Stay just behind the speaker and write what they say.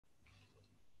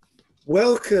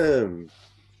Welcome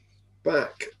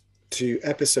back to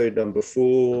episode number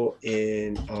 4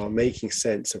 in our Making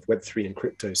Sense of Web3 and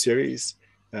Crypto series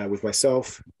with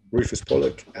myself, Rufus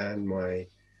Pollock, and my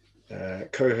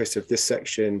co-host of this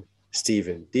section,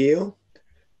 Stephen Diehl.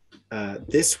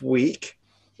 This week,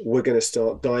 we're going to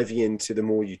start diving into the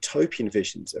more utopian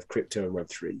visions of crypto and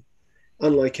Web3.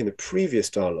 Unlike in the previous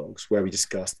dialogues where we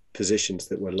discussed positions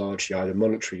that were largely either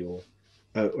monetary or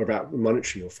about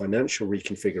monetary or financial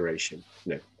reconfiguration,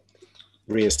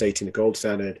 reinstating the gold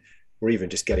standard, or even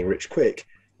just getting rich quick.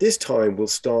 This time we'll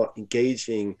start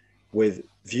engaging with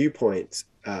viewpoints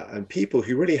and people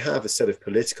who really have a set of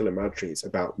political imaginaries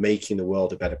about making the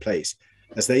world a better place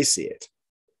as they see it.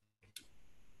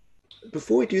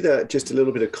 Before we do that, just a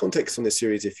little bit of context on this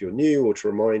series if you're new, or to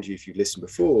remind you if you've listened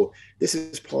before, this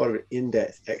is part of an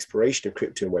in-depth exploration of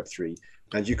crypto and Web3,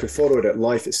 and you can follow it at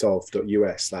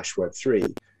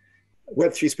lifeitself.us/Web3.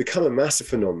 Web3 has become a massive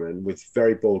phenomenon with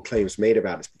very bold claims made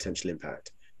about its potential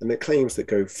impact, and they're claims that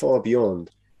go far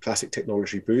beyond classic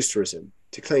technology boosterism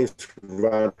to claims for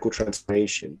radical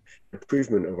transformation,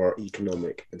 improvement of our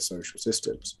economic and social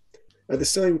systems. At the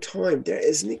same time, there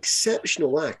is an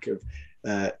exceptional lack of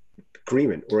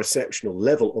agreement or exceptional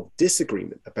level of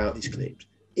disagreement about these claims,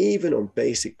 even on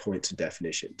basic points and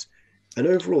definitions. And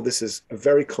overall, this is a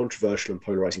very controversial and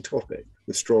polarizing topic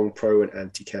with strong pro and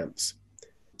anti camps.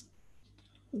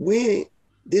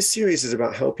 This series is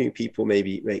about helping people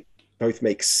maybe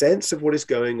make sense of what is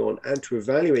going on and to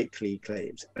evaluate key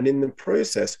claims, and in the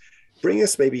process bring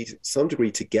us maybe to some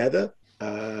degree together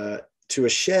to a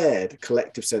shared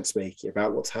collective sense making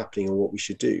about what's happening and what we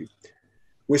should do.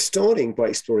 We're starting by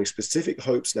exploring specific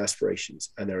hopes and aspirations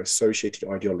and their associated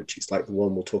ideologies, like the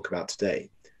one we'll talk about today.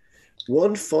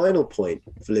 One final point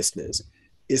for listeners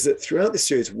is that throughout the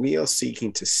series, we are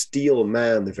seeking to steel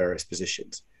man the various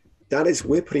positions. That is,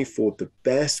 we're putting forward the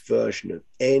best version of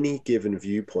any given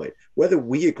viewpoint, whether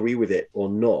we agree with it or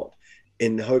not,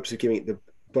 in the hopes of giving it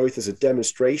both as a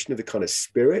demonstration of the kind of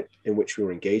spirit in which we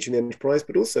were engaging in the enterprise,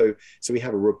 but also so we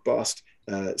have a robust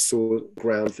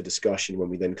ground for discussion when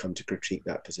we then come to critique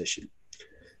that position.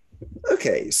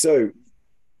 Okay, so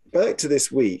back to this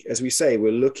week. As we say,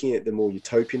 we're looking at the more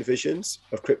utopian visions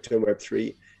of crypto and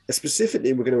Web3, and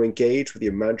specifically we're going to engage with the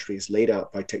imaginaries laid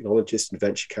out by technologists and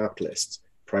venture capitalists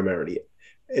primarily.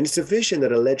 And it's a vision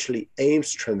that allegedly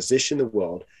aims to transition the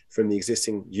world from the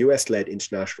existing US-led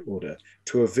international order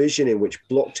to a vision in which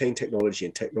blockchain technology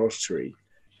and technocracy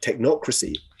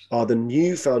are the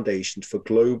new foundations for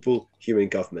global human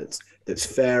governments that's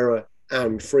fairer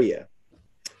and freer.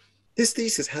 This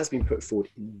thesis has been put forward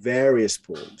in various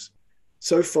forms.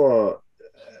 So far,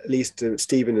 at least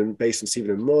Stephen and based on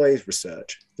Stephen and my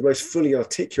research, the most fully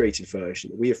articulated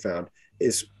version that we have found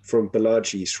is from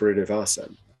Balaji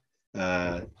Srinivasan.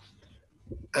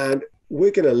 And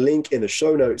we're going to link in the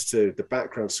show notes to the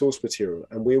background source material,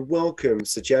 and we welcome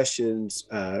suggestions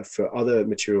for other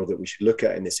material that we should look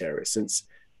at in this area, since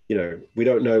we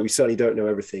certainly don't know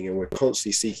everything, and we're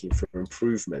constantly seeking for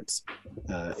improvements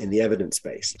in the evidence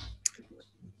base.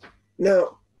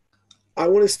 Now, I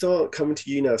want to start coming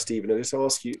to you now, Stephen, and just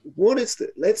ask you, we're going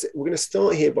to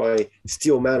start here by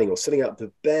steel manning or setting out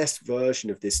the best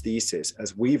version of this thesis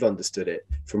as we've understood it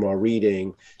from our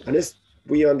reading, and as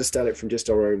we understand it from just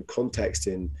our own context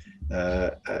in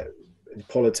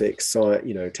politics,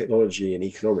 science, technology and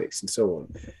economics and so on.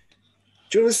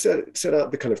 Do you want to set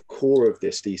out the kind of core of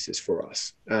this thesis for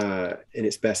us in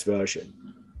its best version?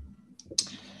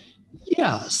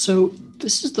 Yeah, so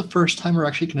this is the first time we're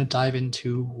actually going to dive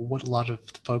into what a lot of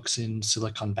folks in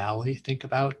Silicon Valley think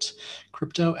about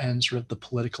crypto and sort of the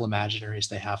political imaginaries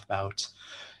they have about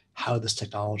how this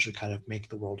technology kind of make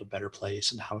the world a better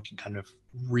place and how it can kind of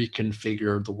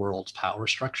reconfigure the world's power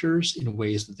structures in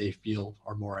ways that they feel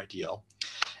are more ideal.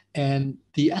 And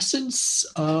the essence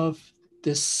of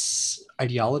this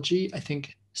ideology, I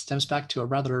think, stems back to a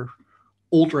rather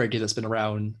older idea that's been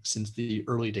around since the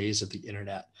early days of the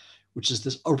internet, which is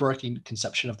this overarching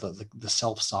conception of the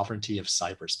self-sovereignty of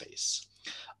cyberspace.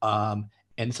 And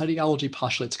this ideology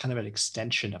postulates kind of an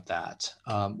extension of that,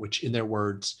 which in their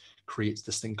words creates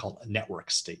this thing called a network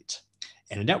state.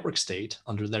 And a network state,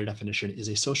 under their definition, is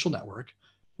a social network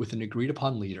with an agreed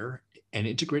upon leader, an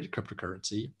integrated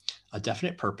cryptocurrency, a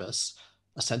definite purpose,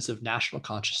 a sense of national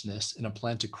consciousness, and a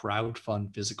plan to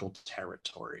crowdfund physical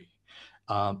territory.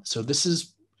 So this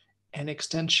is an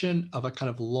extension of a kind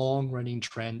of long-running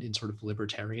trend in sort of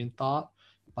libertarian thought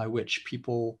by which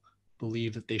people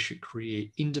believe that they should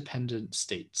create independent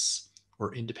states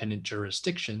or independent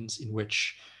jurisdictions in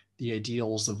which the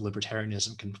ideals of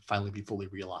libertarianism can finally be fully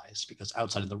realized, because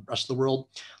outside of the rest of the world,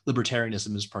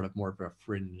 libertarianism is part of more of a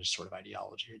fringe sort of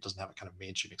ideology. It doesn't have a kind of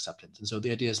mainstream acceptance. And so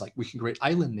the idea is like we can create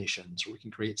island nations, or we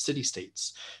can create city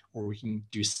states, or we can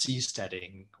do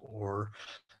seasteading, or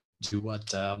do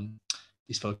what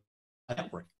these folks a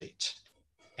network state.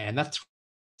 And that's the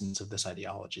essence of this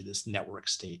ideology, this network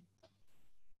state.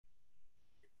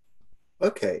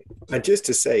 Okay. And just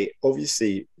to say,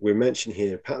 obviously, we're mentioned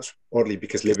here, perhaps oddly,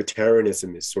 because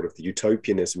libertarianism is sort of the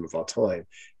utopianism of our time,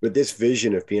 but this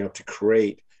vision of being able to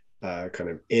create kind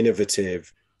of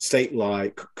innovative,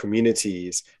 state-like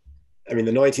communities. I mean,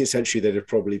 the 19th century, they'd have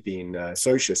probably been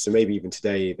socialists, and maybe even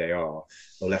today they are,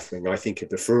 or left-wing. I think of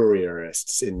the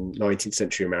Fourierists in 19th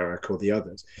century America or the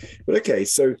others. But okay,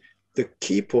 so the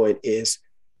key point is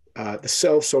the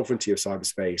self-sovereignty of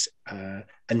cyberspace,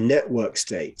 a network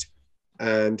state.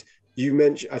 And you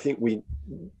mentioned, I think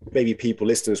maybe people,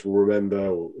 listeners will remember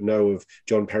or know of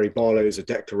John Perry Barlow's A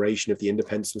Declaration of the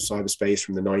Independence of Cyberspace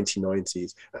from the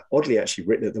 1990s, oddly actually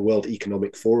written at the World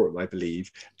Economic Forum, I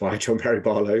believe, by John Perry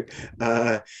Barlow.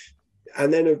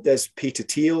 And then there's Peter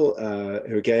Thiel,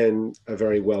 who again, a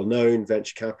very well-known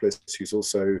venture capitalist who's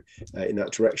also in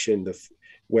that direction,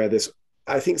 where there's,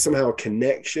 I think, somehow a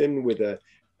connection with a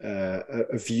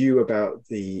view about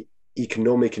the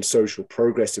economic and social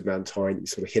progress of mankind. We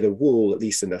sort of hit a wall, at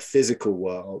least in the physical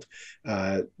world,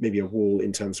 maybe a wall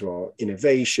in terms of our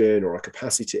innovation or our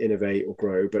capacity to innovate or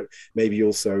grow, but maybe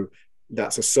also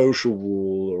that's a social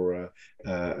wall or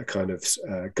a kind of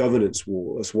governance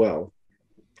wall as well.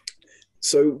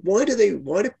 So why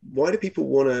do people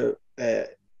want to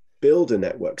build a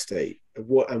network state?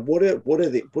 What are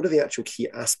the actual key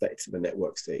aspects of a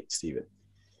network state, Stephen?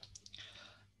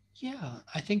 Yeah,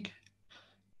 I think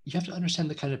you have to understand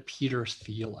the kind of Peter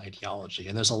Thiel ideology.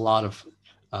 And there's a lot of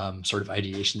sort of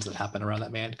ideations that happen around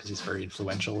that man because he's very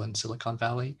influential in Silicon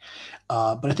Valley.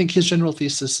 But I think his general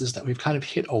thesis is that we've kind of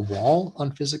hit a wall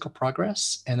on physical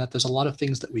progress, and that there's a lot of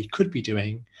things that we could be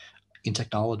doing in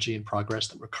technology and progress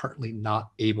that we're currently not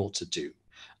able to do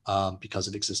because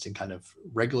of existing kind of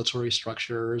regulatory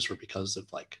structures, or because of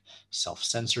like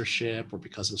self-censorship, or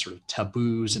because of sort of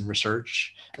taboos in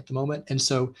research at the moment. And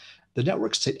so the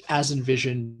network state, as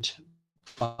envisioned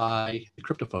by the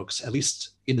crypto folks, at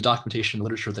least in the documentation and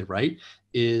literature they write,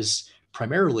 is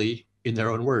primarily, in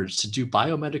their own words, to do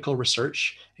biomedical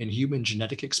research and human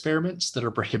genetic experiments that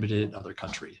are prohibited in other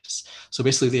countries. So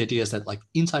basically the idea is that like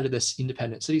inside of this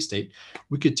independent city state,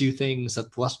 we could do things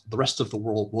that the rest of the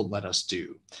world won't let us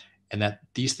do. And that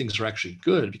these things are actually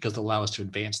good because they allow us to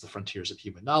advance the frontiers of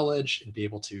human knowledge and be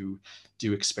able to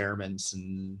do experiments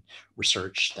and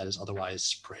research that is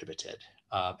otherwise prohibited.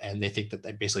 And they think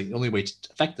that basically the only way to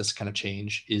affect this kind of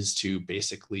change is to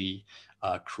basically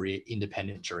create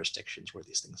independent jurisdictions where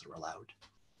these things are allowed.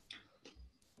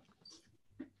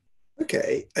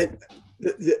 Okay.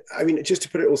 I mean, just to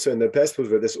put it also in the best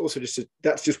possible, there's also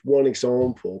that's just one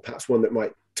example, perhaps one that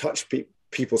might touch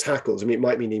people's hackles. I mean, it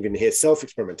might mean even here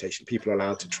self-experimentation. People are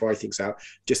allowed to try things out,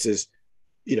 just as,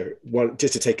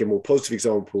 just to take a more positive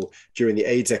example, during the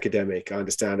AIDS epidemic, I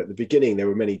understand at the beginning there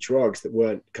were many drugs that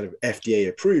weren't kind of FDA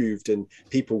approved, and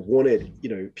people wanted,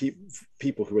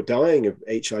 people who were dying of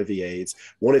HIV/AIDS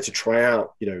wanted to try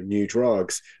out, new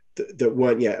drugs that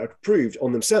weren't yet approved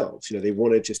on themselves. They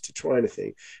wanted just to try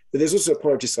anything. But there's also a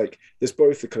part of just like, there's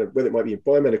both the kind of, whether it might be in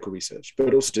biomedical research,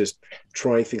 but also just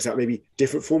trying things out, maybe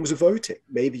different forms of voting.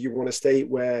 Maybe you want a state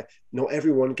where not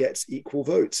everyone gets equal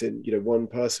votes and, one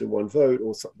person, one vote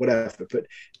or whatever, but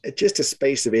just a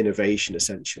space of innovation,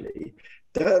 essentially.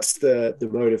 That's the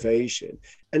motivation.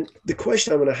 And the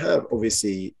question I'm going to have,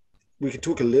 obviously, we can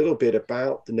talk a little bit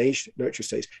about the nurture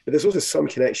states, but there's also some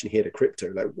connection here to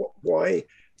crypto. Like why?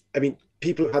 I mean,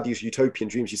 people have had these utopian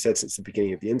dreams, you said, since the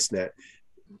beginning of the internet,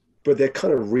 but they're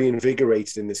kind of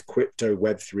reinvigorated in this crypto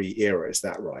Web3 era. Is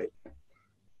that right?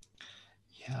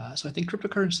 Yeah, so I think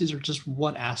cryptocurrencies are just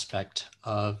one aspect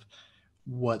of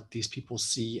what these people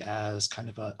see as kind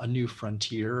of a new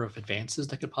frontier of advances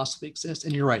that could possibly exist.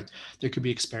 And you're right, there could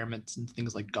be experiments and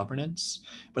things like governance,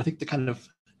 but I think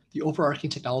the overarching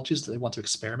technologies that they want to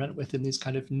experiment with in these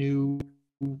kind of new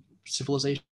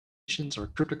civilizations or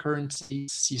cryptocurrency,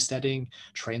 seasteading,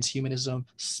 transhumanism,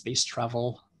 space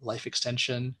travel, life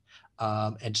extension,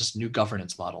 and just new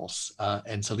governance models.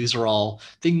 And so these are all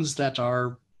things that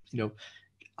are,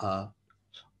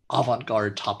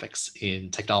 avant-garde topics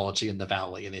in technology in the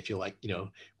Valley. And they feel like,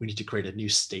 we need to create a new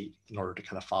state in order to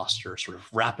kind of foster sort of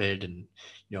rapid and,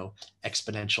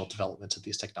 exponential development of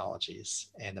these technologies.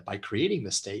 And that by creating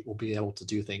this state, we'll be able to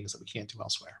do things that we can't do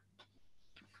elsewhere.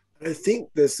 I think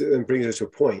this brings us to a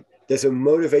point. There's a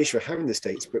motivation for having the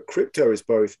states, but crypto is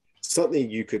both something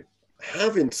you could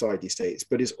have inside these states,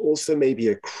 but is also maybe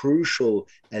a crucial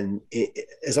and,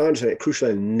 as I understand it, crucial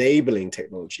enabling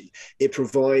technology. It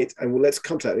provides, and well, let's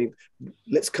come to that. I mean,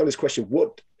 let's come to this question.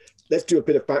 Let's do a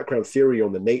bit of background theory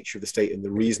on the nature of the state and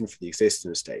the reason for the existence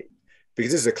of the state,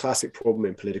 because this is a classic problem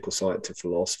in political science and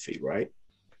philosophy, right?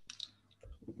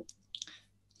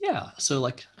 Yeah. So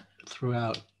like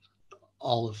throughout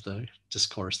all of the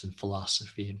discourse in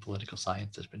philosophy and political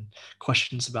science, there's been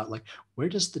questions about like, where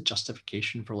does the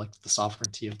justification for like the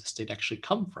sovereignty of the state actually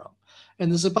come from? And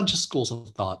there's a bunch of schools of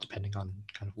thought depending on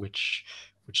kind of which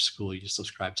school you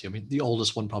subscribe to. I mean, the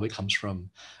oldest one probably comes from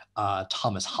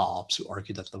Thomas Hobbes, who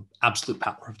argued that the absolute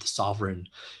power of the sovereign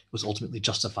was ultimately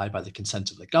justified by the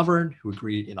consent of the governed, who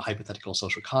agreed in a hypothetical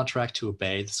social contract to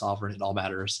obey the sovereign in all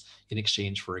matters in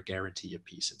exchange for a guarantee of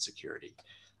peace and security.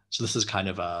 So this is kind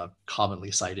of a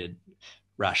commonly cited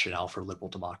rationale for liberal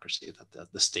democracy,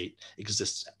 that the state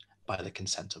exists by the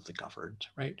consent of the governed,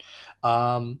 right?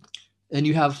 And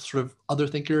you have sort of other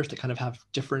thinkers that kind of have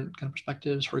different kind of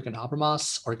perspectives. Jürgen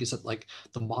Habermas argues that like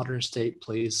the modern state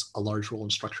plays a large role in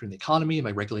structuring the economy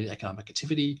by regulating economic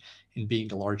activity and being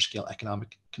a large-scale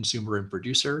economic consumer and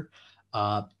producer.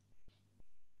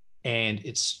 And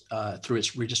it's through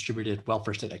its redistributed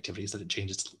welfare state activities that it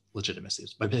changes legitimacy,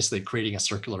 by basically creating a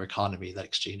circular economy that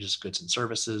exchanges goods and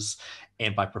services,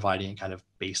 and by providing kind of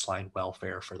baseline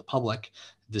welfare for the public.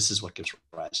 This is what gives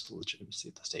rise to the legitimacy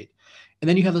of the state. And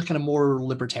then you have the kind of more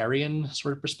libertarian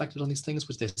sort of perspective on these things,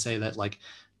 which they say that like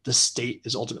the state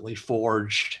is ultimately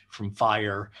forged from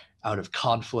fire out of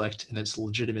conflict, and its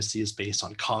legitimacy is based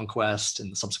on conquest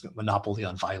and the subsequent monopoly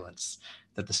on violence,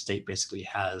 that the state basically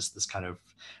has this kind of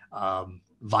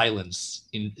violence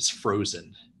is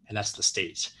frozen, and that's the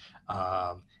state.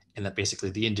 And that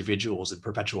basically the individual is in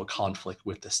perpetual conflict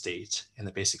with the state, and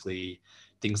that basically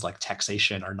things like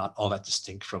taxation are not all that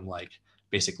distinct from like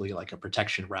basically like a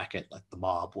protection racket like the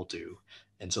mob will do.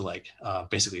 And so like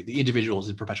basically the individual is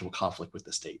in perpetual conflict with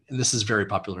the state. And this is very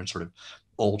popular in sort of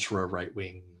ultra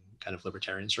right-wing kind of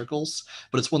libertarian circles,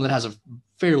 but it's one that has a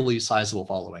fairly sizable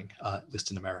following, at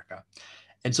least in America.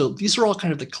 And so these are all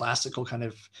kind of the classical kind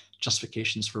of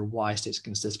justifications for why states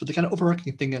can exist. But the kind of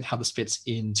overarching thing and how this fits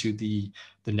into the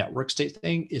network state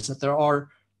thing is that there are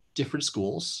different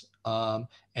schools, and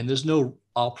there's no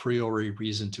a priori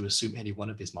reason to assume any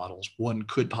one of these models. One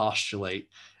could postulate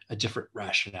a different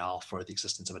rationale for the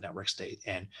existence of a network state,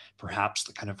 and perhaps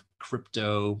the kind of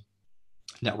crypto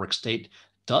network state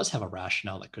does have a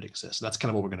rationale that could exist. So that's kind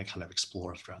of what we're going to kind of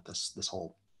explore throughout this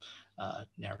whole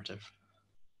narrative.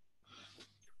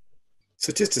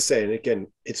 So just to say, and again,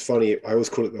 it's funny, I always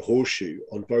call it the horseshoe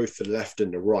on both the left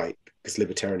and the right, because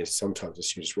libertarianists sometimes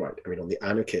assume it's right. I mean, on the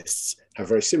anarchists have a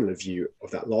very similar view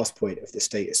of that last point of the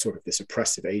state as sort of this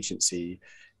oppressive agency.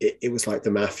 It was like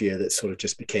the mafia that sort of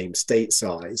just became state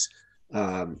size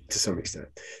to some extent.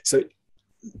 So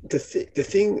the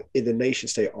thing in the nation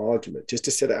state argument, just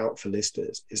to set it out for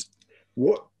listeners, is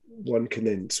what one can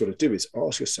then sort of do is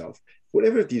ask yourself,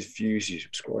 whatever of these views you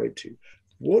subscribe to,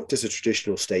 what does a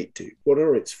traditional state do? What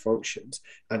are its functions?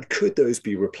 And could those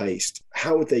be replaced?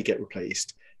 How would they get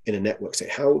replaced in a network state?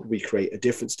 How would we create a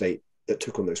different state that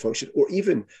took on those functions? Or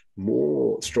even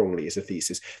more strongly as a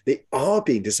thesis, they are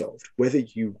being dissolved, whether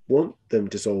you want them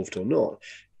dissolved or not.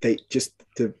 They just,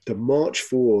 the march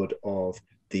forward of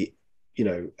the,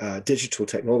 digital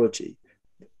technology,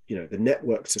 the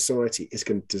network society is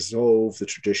going to dissolve the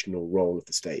traditional role of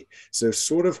the state. So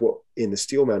sort of what in the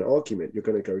Steelman argument, you're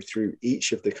going to go through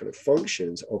each of the kind of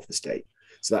functions of the state.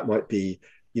 So that might be,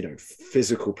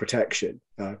 physical protection,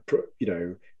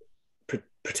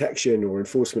 protection or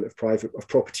enforcement of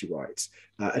property rights,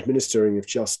 administering of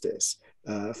justice,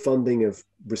 funding of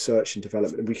research and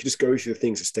development. And we could just go through the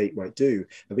things a state might do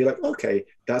and be like, okay,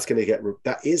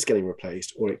 that is getting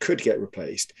replaced, or it could get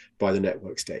replaced by the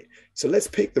network state. So let's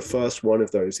pick the first one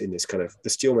of those in this kind of the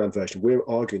Steelman version. We're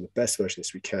arguing the best version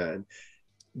as we can.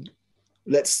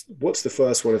 What's the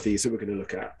first one of these that we're going to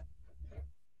look at?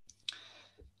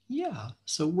 Yeah,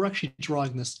 so we're actually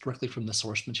drawing this directly from the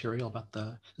source material about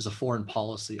there's a foreign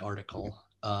policy article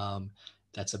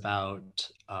that's about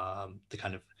the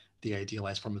kind of the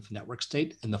idealized form of the network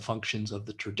state and the functions of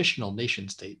the traditional nation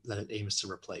state that it aims to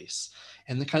replace.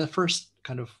 And the kind of first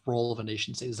kind of role of a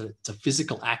nation state is that it's a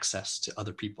physical access to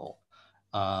other people.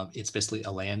 It's basically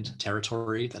a land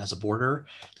territory that has a border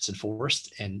that's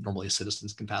enforced, and normally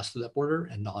citizens can pass through that border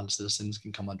and non-citizens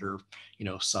can come under,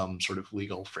 some sort of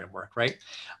legal framework, right?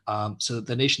 So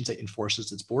the nation state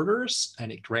enforces its borders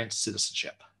and it grants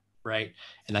citizenship, right?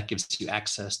 And that gives you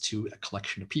access to a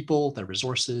collection of people, their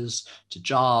resources, to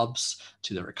jobs,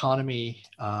 to their economy.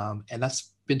 And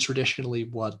that's been traditionally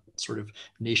what sort of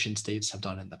nation states have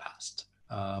done in the past.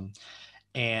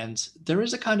 And there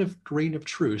is a kind of grain of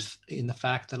truth in the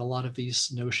fact that a lot of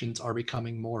these notions are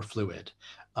becoming more fluid.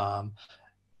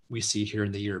 We see here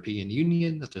in the European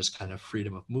Union that there's kind of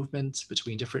freedom of movement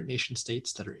between different nation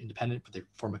states that are independent, but they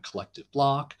form a collective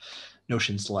bloc.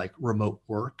 Notions like remote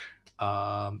work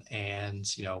and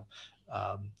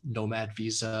nomad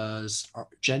visas are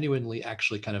genuinely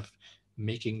actually kind of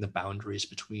making the boundaries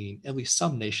between at least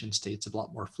some nation states a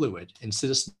lot more fluid. And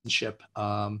citizenship,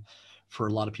 for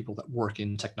a lot of people that work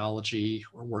in technology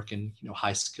or work in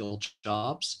high skilled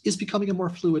jobs, is becoming a more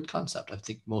fluid concept. I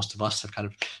think most of us have kind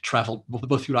of traveled,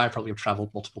 both you and I probably have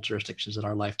traveled multiple jurisdictions in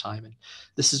our lifetime, and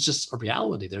this is just a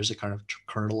reality. There's a kind of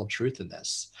kernel of truth in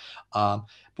this. But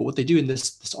what they do in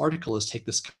this article is take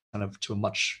this kind of to a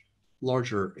much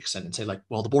larger extent and say, like,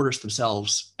 well, the borders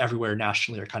themselves everywhere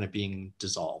nationally are kind of being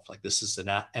dissolved. Like, this is an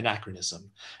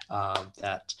anachronism,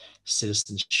 that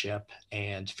citizenship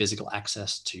and physical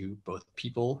access to both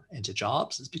people and to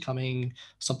jobs is becoming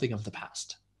something of the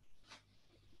past.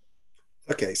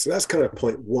 Okay, so that's kind of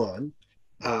point one.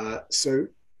 So,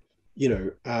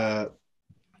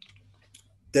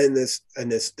 then there's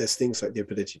things like the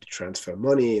ability to transfer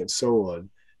money and so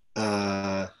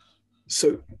on.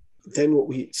 So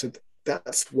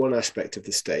that's one aspect of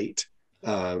the state,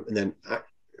 and then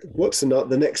what's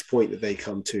the next point that they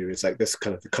come to is like this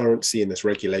kind of the currency and this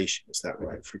regulation. Is that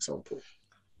right, for example?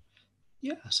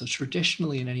 Yeah, so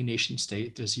traditionally in any nation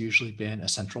state, there's usually been a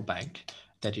central bank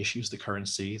that issues the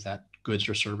currency that goods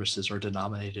or services are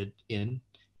denominated in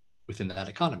within that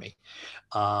economy.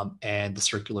 And the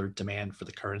circular demand for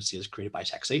the currency is created by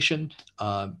taxation.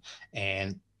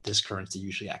 And this currency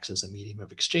usually acts as a medium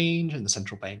of exchange, and the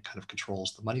central bank kind of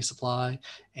controls the money supply,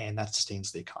 and that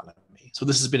sustains the economy. So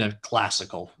this has been a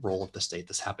classical role of the state.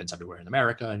 This happens everywhere in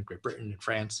America and Great Britain and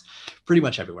France, pretty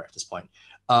much everywhere at this point.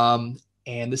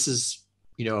 And this is,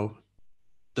 the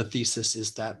thesis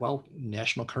is that, well,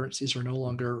 national currencies are no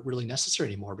longer really necessary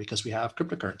anymore because we have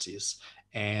cryptocurrencies,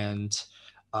 and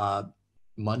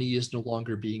money is no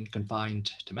longer being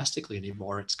confined domestically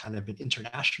anymore. It's kind of an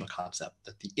international concept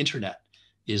that the internet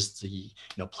is the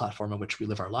platform on which we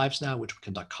live our lives now, which we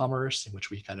conduct commerce, in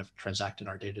which we kind of transact in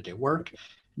our day-to-day work.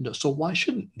 So why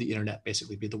shouldn't the internet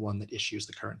basically be the one that issues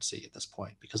the currency at this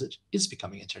point? Because it is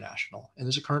becoming international, and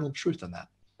there's a kernel of truth in that.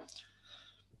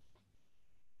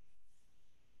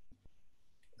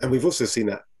 And we've also seen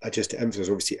that, just to emphasize,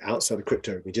 obviously outside of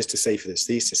crypto, I mean, just to say for this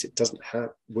thesis, it doesn't have,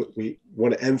 we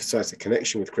want to emphasize the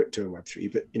connection with crypto and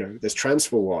Web3, but there's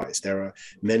transfer-wise, there are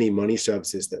many money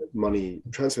services, money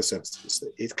transfer services,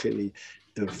 that is clearly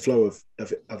the flow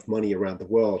of money around the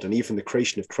world, and even the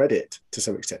creation of credit to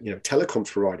some extent.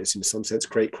 Telecoms providers in some sense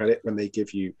create credit when they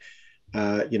give you,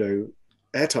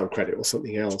 airtime credit or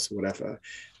something else or whatever.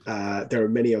 There are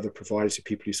many other providers of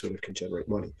people who sort of can generate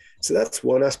money. So that's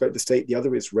one aspect of the state. The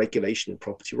other is regulation and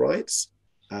property rights.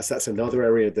 So that's another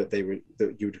area that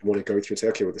that you'd want to go through and say,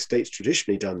 okay, well, the state's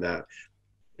traditionally done that.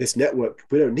 This network,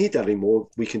 we don't need that anymore.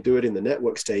 We can do it in the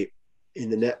network state, in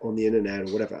the net, on the internet,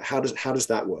 or whatever. How does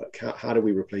that work? How do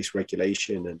we replace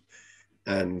regulation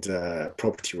and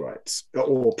property rights,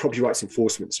 or property rights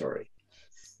enforcement? Sorry.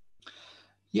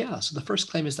 Yeah. So the first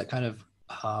claim is that kind of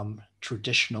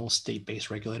traditional state-based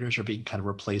regulators are being kind of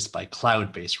replaced by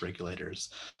cloud-based regulators.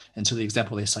 And so the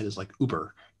example they cite is like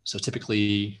Uber. So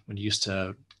typically when you used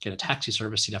to get a taxi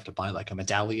service, you'd have to buy like a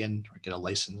medallion or get a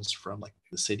license from like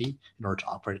the city in order to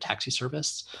operate a taxi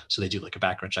service. So they do like a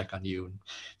background check on you and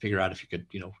figure out if you could,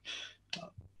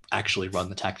 actually run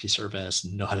the taxi service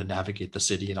and know how to navigate the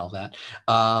city and all that.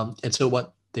 And so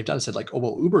what they've done is said, like, oh,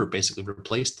 well, Uber basically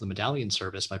replaced the medallion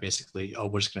service by basically, oh,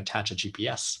 we're just going to attach a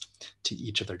GPS to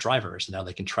each of their drivers. And now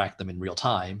they can track them in real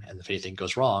time. And if anything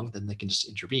goes wrong, then they can just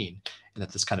intervene. And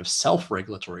that this kind of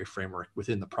self-regulatory framework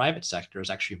within the private sector is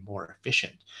actually more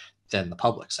efficient than the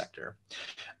public sector.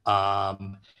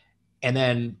 And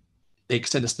then they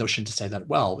extend this notion to say that,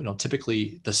 well,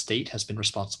 typically the state has been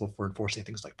responsible for enforcing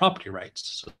things like property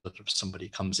rights. So that if somebody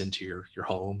comes into your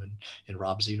home and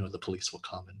robs you, the police will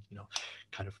come and,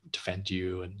 kind of defend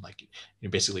you. And like,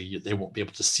 basically they won't be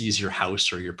able to seize your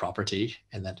house or your property.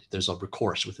 And that there's a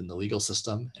recourse within the legal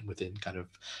system and within kind of,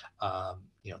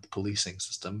 the policing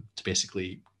system to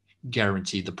basically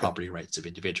guarantee the property rights of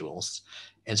individuals.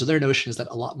 And so their notion is that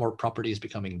a lot more property is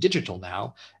becoming digital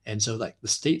now. And so like the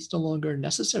state's no longer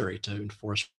necessary to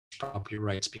enforce property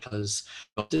rights because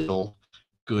digital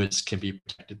goods can be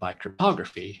protected by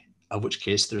cryptography, of which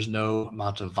case there's no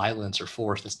amount of violence or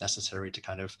force that's necessary to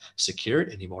kind of secure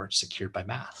it anymore. It's secured by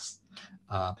math.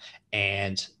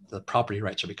 And the property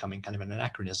rights are becoming kind of an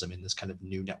anachronism in this kind of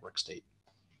new network state.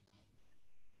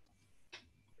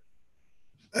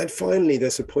 And finally,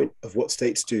 there's a point of what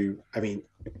states do. I mean,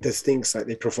 there's things like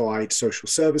they provide social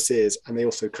services, and they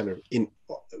also kind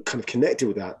of connected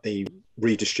with that, they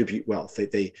redistribute wealth.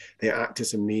 They act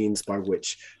as a means by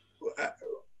which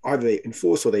either they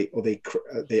enforce or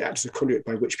they act as a conduit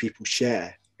by which people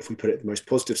share. If we put it in the most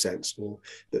positive sense, or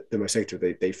the most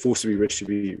negative, they forcibly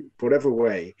redistribute. Whatever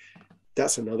way,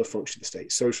 that's another function of the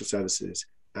state: social services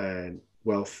and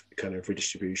wealth kind of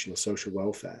redistribution or social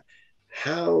welfare.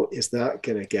 How is that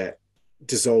going to get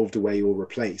dissolved away or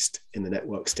replaced in the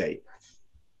network state?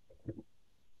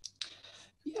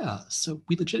 Yeah, so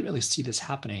we legitimately see this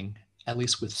happening, at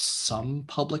least with some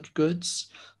public goods.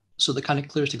 So the kind of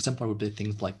clearest example would be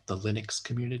things like the Linux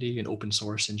community and open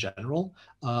source in general,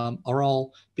 are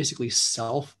all basically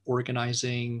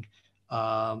self-organizing,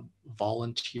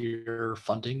 volunteer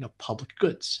funding of public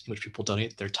goods in which people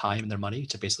donate their time and their money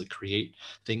to basically create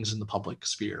things in the public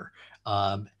sphere.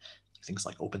 Um, Things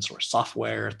like open source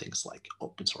software, things like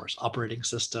open source operating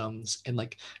systems. And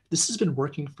like this has been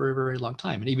working for a very long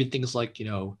time. And even things like,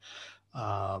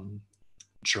 um,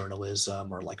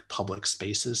 journalism or like public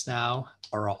spaces now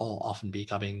are all often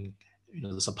becoming,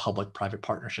 there's a public-private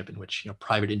partnership in which,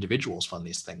 private individuals fund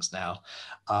these things now.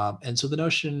 And so the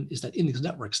notion is that in these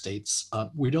network states,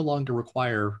 we no longer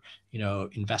require,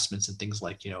 investments in things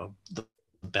like, the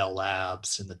Bell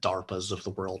Labs and the DARPAs of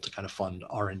the world to kind of fund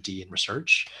R&D and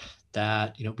research,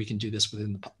 that we can do this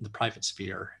within the private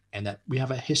sphere, and that we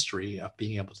have a history of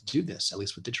being able to do this, at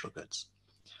least with digital goods.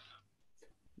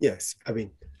 Yes, I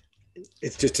mean,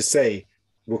 it's just to say,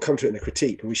 we'll come to it in the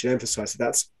critique, but we should emphasize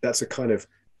that that's a kind of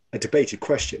a debated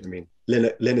question. I mean,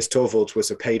 Linus Torvalds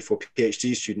was a paid-for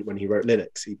PhD student when he wrote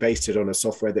Linux. He based it on a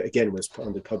software that, again, was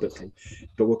funded publicly.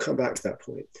 But we'll come back to that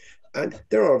point. And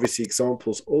there are obviously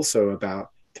examples also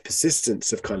about the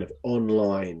persistence of kind of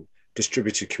online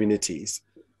distributed communities.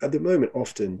 At the moment,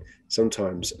 often,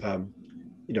 sometimes,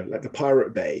 like the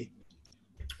Pirate Bay,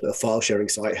 a file sharing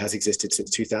site has existed since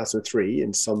 2003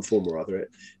 in some form or other,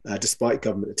 despite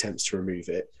government attempts to remove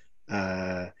it.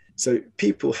 So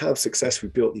people have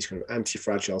successfully built these kind of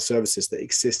anti-fragile services that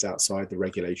exist outside the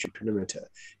regulatory perimeter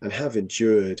and have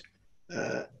endured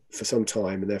for some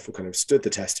time, and therefore kind of stood the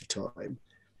test of time.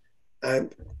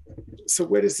 And so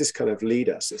where does this kind of lead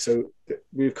us? So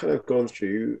we've kind of gone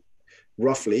through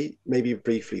roughly, maybe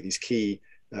briefly, these key,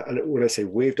 and when I say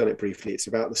we've done it briefly, it's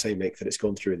about the same length that it's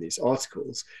gone through in these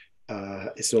articles.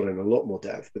 It's not in a lot more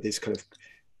depth, but these kind of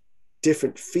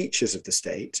different features of the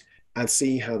state, and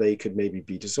see how they could maybe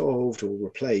be dissolved or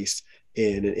replaced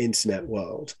in an internet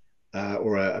world,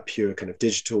 or a pure kind of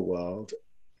digital world.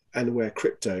 And where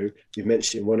crypto, you've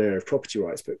mentioned in one area of property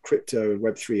rights, but crypto and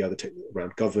Web3, other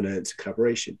around governance and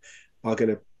collaboration, are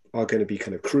going to be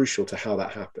kind of crucial to how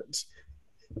that happens.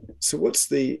 So what's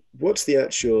the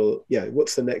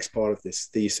next part of this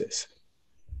thesis?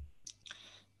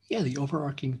 Yeah, the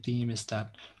overarching theme is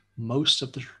that most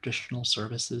of the traditional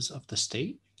services of the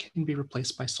state can be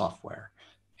replaced by software,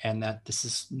 and that this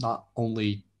is not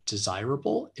only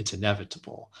desirable, it's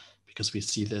inevitable, because we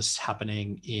see this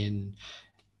happening in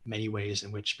many ways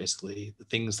in which basically the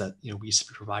things that we used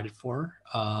to be provided for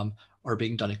are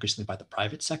being done increasingly by the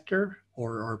private sector,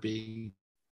 or are being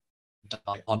done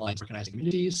by online organizing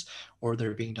communities, or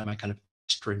they're being done by kind of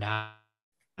extra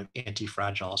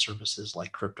anti-fragile services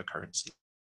like cryptocurrency,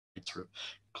 through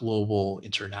global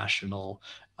international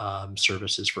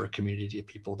services for a community of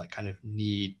people that kind of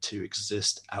need to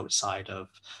exist outside of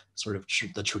sort of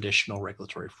the traditional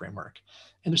regulatory framework.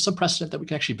 And there's some precedent that we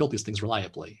can actually build these things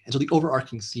reliably. And so the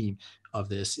overarching theme of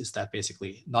this is that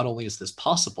basically not only is this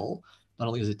possible, not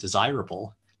only is it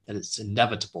desirable, that it's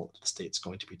inevitable that the state's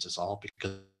going to be dissolved,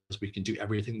 because we can do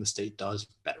everything the state does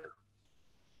better.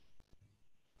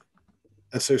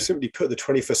 And so simply put, the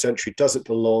 21st century doesn't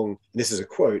belong, and this is a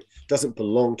quote, doesn't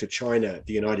belong to China,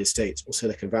 the United States, or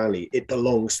Silicon Valley. It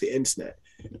belongs to the internet.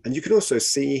 And you can also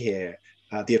see here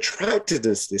the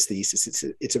attractiveness of this thesis.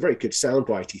 It's a very good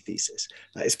soundbitey thesis.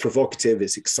 It's provocative,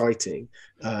 it's exciting.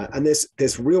 And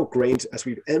there's real grains, as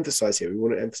we've emphasized here, we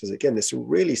want to emphasize again, there's some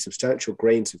really substantial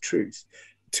grains of truth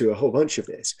to a whole bunch of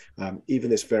this. Even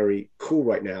this very cool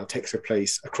right now takes a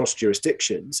place across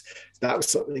jurisdictions. That was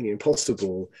something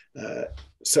impossible,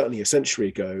 certainly a century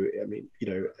ago. I mean,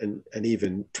 and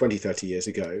even 20, 30 years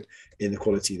ago in the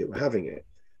quality that we're having it.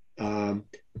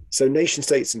 So nation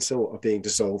states and so on are being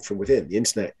dissolved from within. The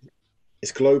internet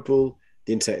is global.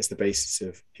 The internet is the basis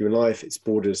of human life. Its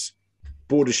borders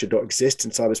should not exist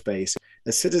in cyberspace.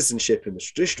 And citizenship in the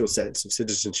traditional sense of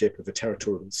citizenship of a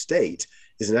territorial state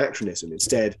is an anachronism.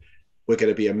 Instead, we're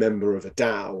going to be a member of a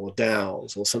DAO or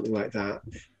DAOs or something like that.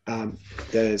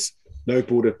 There's no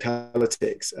border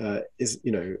politics, and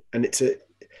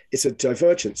it's a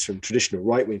divergence from traditional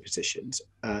right-wing positions.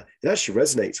 It actually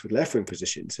resonates with left-wing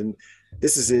positions. And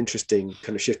this is an interesting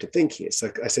kind of shift of thinking. It's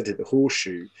like I said at the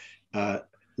horseshoe,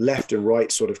 left and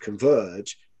right sort of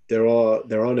converge. There are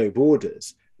no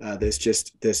borders. There's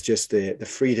just the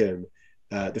freedom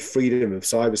of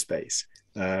cyberspace,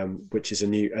 which is a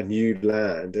new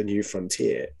land, a new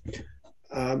frontier.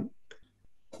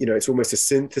 It's almost a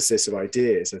synthesis of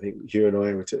ideas. I think you and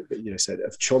I said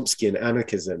of Chomsky and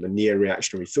anarchism and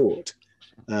neo-reactionary thought.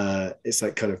 It's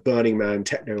like kind of Burning Man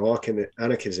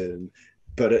techno-anarchism,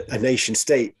 but at a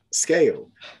nation-state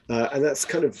scale. And that's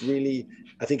kind of really,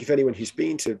 I think if anyone who's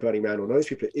been to Burning Man or knows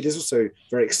people, it is also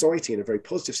very exciting in a very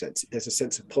positive sense. There's a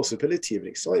sense of possibility of an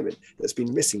excitement that's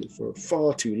been missing for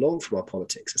far too long from our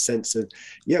politics, a sense of,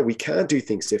 we can do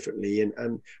things differently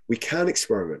and we can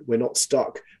experiment. We're not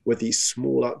stuck with these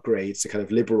small upgrades to kind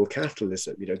of liberal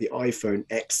capitalism, the iPhone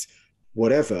X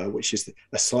whatever, which is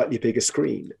a slightly bigger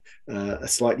screen, a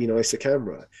slightly nicer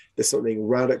camera. There's something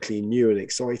radically new and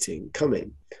exciting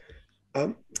coming.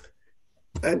 And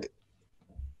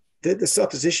the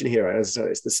supposition here is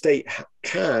the state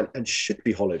can and should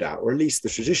be hollowed out, or at least the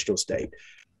traditional state.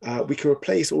 We can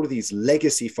replace all of these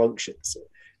legacy functions.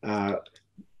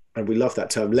 And we love that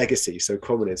term legacy, so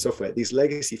common in software, these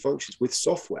legacy functions with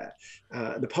software.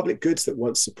 The public goods that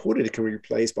once supported it can be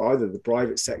replaced by either the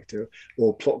private sector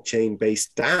or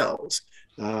blockchain-based DAOs.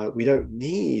 We don't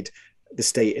need the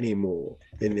state anymore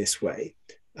in this way.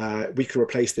 We can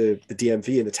replace the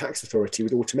DMV and the tax authority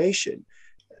with automation.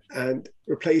 And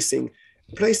replacing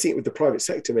it with the private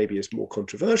sector maybe is more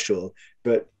controversial,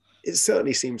 but it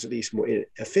certainly seems at least more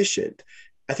efficient.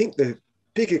 I think the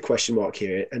bigger question mark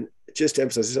here, and just to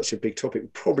emphasize, it's such a big topic,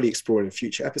 we'll probably explore in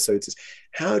future episodes, is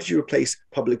how do you replace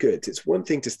public goods? It's one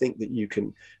thing to think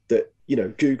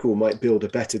that Google might build a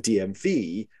better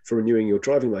DMV for renewing your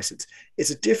driving license. It's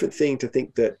a different thing to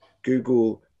think that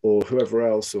Google or whoever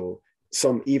else, or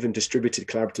some even distributed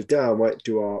collaborative DAO might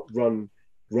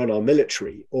run our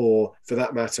military, or for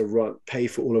that matter, pay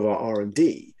for all of our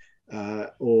R&D,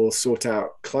 or sort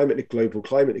out global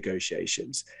climate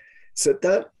negotiations. So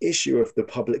that issue of the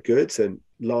public goods and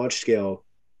large-scale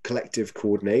collective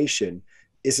coordination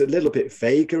is a little bit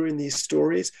vaguer in these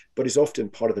stories, but is often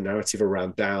part of the narrative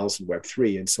around DAOs and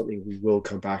Web3, and something we will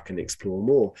come back and explore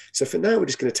more. So for now, we're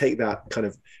just going to take that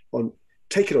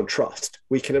take it on trust.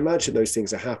 We can imagine those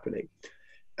things are happening.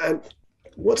 And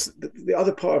what's the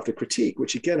other part of the critique,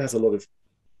 which again has a lot of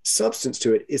substance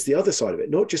to it, is the other side of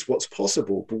it, not just what's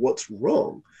possible, but what's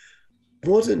wrong.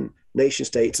 Modern nation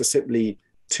states are simply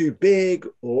too big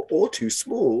or too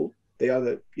small.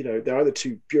 They're either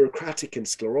too bureaucratic and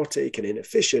sclerotic and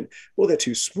inefficient, or they're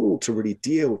too small to really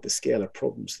deal with the scale of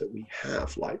problems that we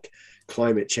have, like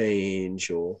climate change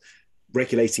or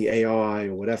regulating AI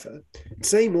or whatever.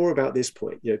 Say more about this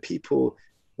point.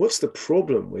 What's the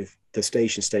problem with the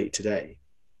nation state today?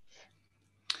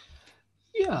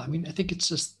 Yeah, I mean, I think it's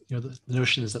just, the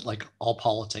notion is that like all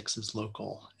politics is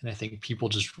local. And I think people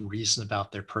just reason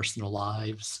about their personal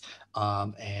lives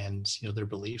and, their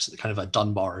beliefs, kind of a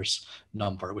Dunbar's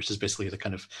number, which is basically the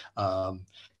kind of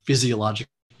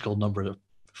physiological number of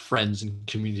friends and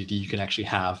community you can actually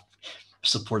have,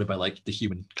 supported by like the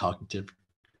human cognitive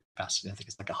capacity. I think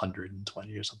it's like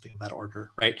 120 or something of that order,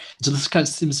 right? So this kind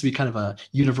of seems to be kind of a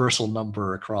universal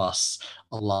number across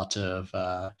a lot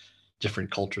of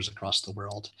different cultures across the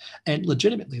world. And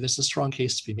legitimately, there's a strong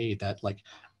case to be made that like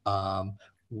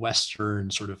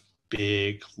Western sort of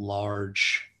big,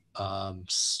 large,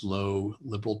 slow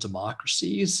liberal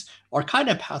democracies are kind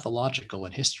of pathological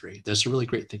in history. There's a really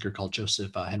great thinker called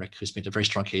Joseph Henrich who's made a very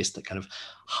strong case that kind of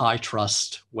high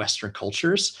trust Western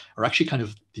cultures are actually kind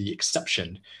of the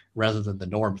exception rather than the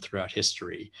norm throughout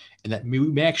history. And that we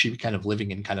may actually be kind of living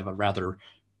in kind of a rather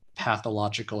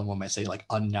pathological and one might say like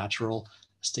unnatural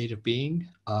state of being,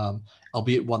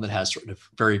 albeit one that has sort of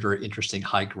very, very interesting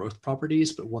high growth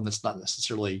properties, but one that's not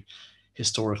necessarily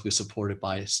historically supported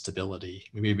by stability.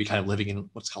 We may be kind of living in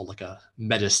what's called like a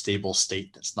metastable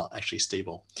state that's not actually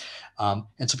stable.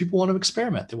 And so people want to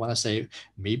experiment. They want to say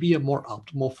maybe a more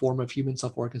optimal form of human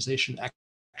self-organization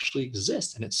actually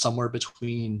exists, and it's somewhere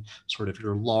between sort of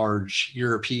your large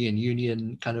European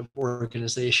Union kind of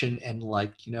organization and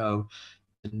like, the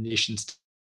nations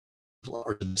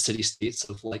or the city states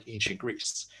of like ancient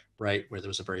Greece, right? Where there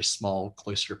was a very small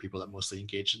cloister of people that mostly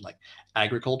engaged in like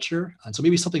agriculture. And so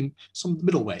maybe some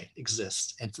middle way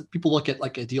exists. And so people look at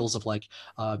like ideals of like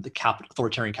the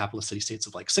authoritarian capitalist city states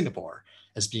of like Singapore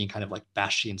as being kind of like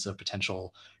bastions of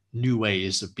potential new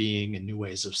ways of being and new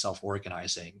ways of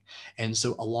self-organizing. And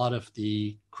so a lot of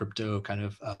the crypto kind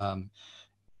of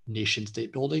nation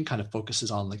state building kind of focuses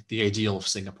on like the ideal of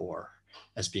Singapore,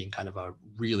 as being kind of a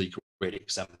really great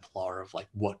exemplar of like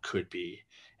what could be.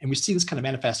 And we see this kind of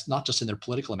manifest not just in their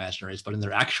political imaginaries, but in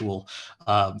their actual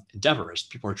endeavors.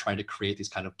 People are trying to create these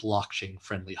kind of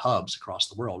blockchain-friendly hubs across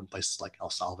the world in places like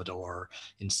El Salvador,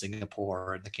 in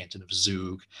Singapore, in the canton of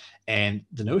Zug. And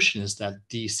the notion is that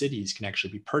these cities can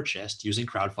actually be purchased using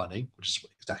crowdfunding, which is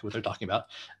exactly what they're talking about,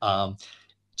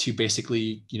 to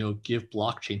basically, give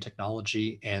blockchain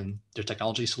technology and their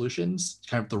technology solutions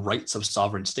kind of the rights of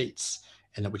sovereign states,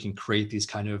 and that we can create these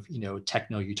kind of,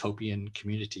 techno-utopian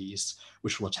communities,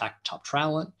 which will attract top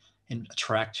talent and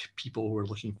attract people who are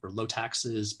looking for low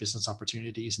taxes, business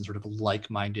opportunities, and sort of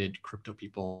like-minded crypto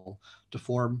people to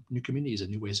form new communities and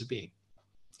new ways of being.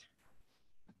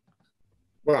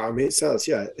 Well, I mean, it sounds,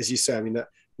 yeah, as you say, I mean, that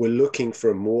we're looking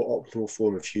for a more optimal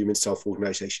form of human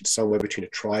self-organization, somewhere between a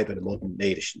tribe and a modern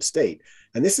nation state.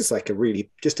 And this is like a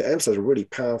really, just to emphasize, a really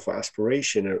powerful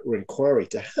aspiration or inquiry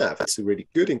to have. It's a really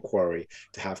good inquiry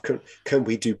to have. Can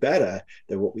we do better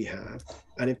than what we have?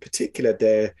 And in particular,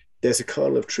 there's a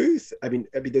kernel of truth. I mean,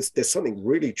 there's something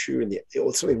really true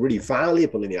or something really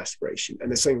valuable in the aspiration, and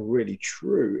there's something really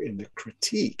true in the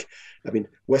critique. I mean,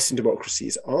 Western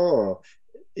democracies are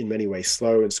in many ways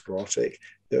slow and sclerotic.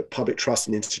 The public trust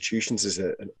in institutions is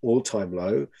an all-time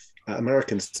low.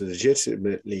 Americans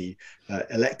legitimately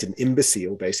elected an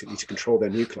imbecile basically to control their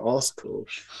nuclear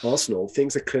arsenal.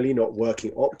 Things are clearly not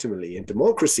working optimally in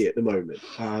democracy at the moment.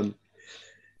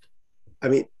 I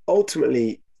mean,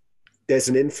 ultimately, there's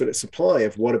an infinite supply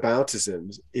of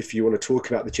whataboutisms if you want to talk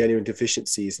about the genuine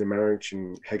deficiencies in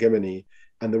American hegemony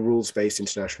and the rules-based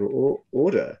international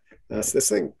order. So there's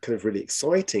something kind of really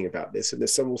exciting about this. And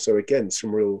there's some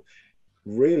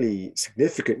really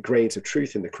significant grains of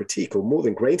truth in the critique, or more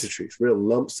than grains of truth, real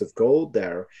lumps of gold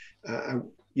there.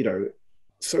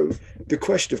 So the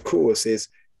question, of course, is,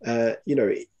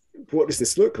 what does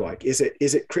this look like? Is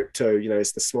it crypto,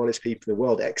 is the smartest people in the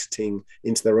world exiting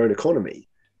into their own economy?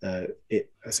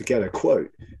 As again, a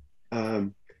quote.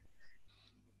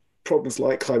 Problems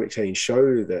like climate change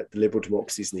show that the liberal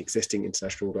democracies in the existing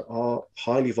international order are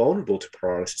highly vulnerable to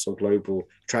paralysis on global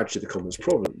tragedy of the commons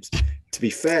problems. To be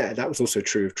fair, that was also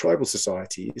true of tribal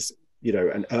societies,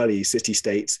 and early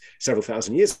city-states several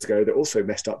thousand years ago that also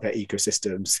messed up their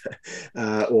ecosystems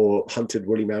or hunted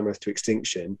woolly mammoth to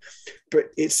extinction.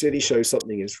 But it certainly shows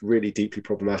something is really deeply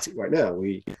problematic right now.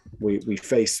 We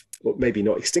face, well, maybe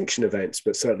not extinction events,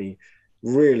 but certainly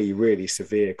really, really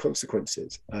severe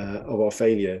consequences of our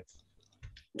failure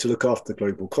to look after the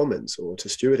global commons or to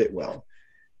steward it well.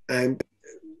 And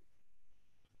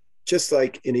just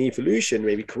like in evolution,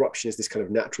 maybe corruption is this kind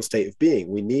of natural state of being.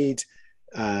 We need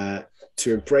to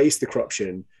embrace the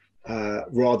corruption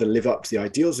rather than live up to the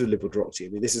ideals of liberal democracy. I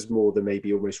mean, this is more the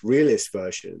maybe almost realist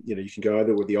version. You can go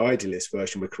either with the idealist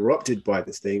version, we're corrupted by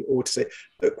this thing, or to say,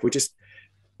 look,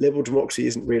 liberal democracy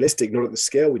isn't realistic, not at the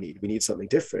scale we need. We need something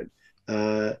different.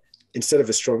 Instead of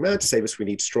a strong man to save us, we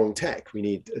need strong tech. We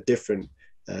need a different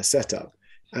setup.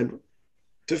 And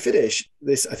to finish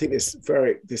this, I think this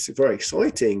is very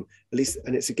exciting, at least,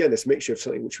 and it's again this mixture of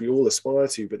something which we all aspire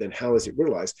to, but then how is it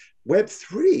realized?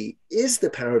 Web3 is the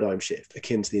paradigm shift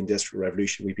akin to the industrial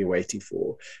revolution we've been waiting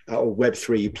for, or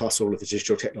Web3 plus all of the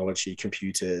digital technology,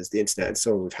 computers, the internet, and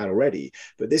so on we've had already.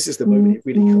 But this is the moment it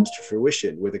really comes to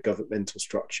fruition with a governmental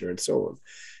structure and so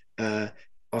on.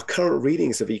 Our current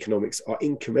readings of economics are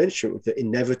incommensurate with the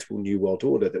inevitable new world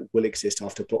order that will exist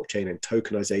after blockchain and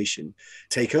tokenization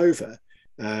take over.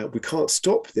 We can't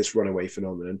stop this runaway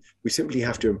phenomenon. We simply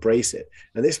have to embrace it.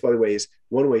 And this, by the way, is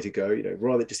one way to go,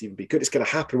 rather than just even be good. It's going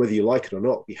to happen whether you like it or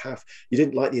not. You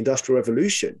didn't like the Industrial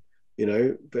Revolution,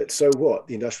 but so what?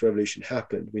 The Industrial Revolution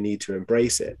happened. We need to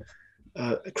embrace it.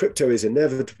 Crypto is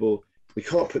inevitable. We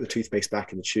can't put the toothpaste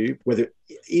back in the tube,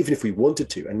 even if we wanted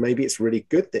to, and maybe it's a really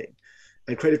good thing.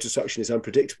 And creative destruction is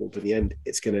unpredictable, but in the end,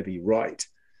 it's going to be right.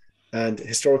 And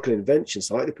historical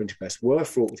inventions like the printing press were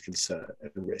fraught with concern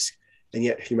and risk, and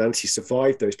yet humanity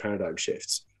survived those paradigm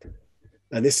shifts.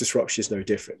 And this disruption is no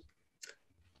different.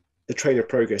 The train of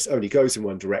progress only goes in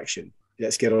one direction.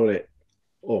 Let's get on it,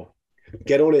 or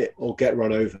get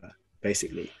run over,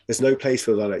 basically. There's no place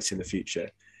for Luddites in the future.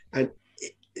 And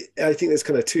I think there's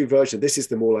kind of two versions. This is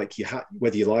the more like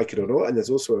whether you like it or not, and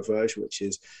there's also a version which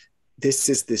is, this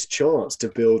is this chance to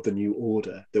build the new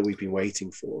order that we've been waiting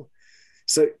for.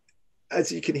 So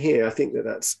as you can hear, I think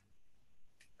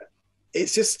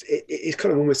it's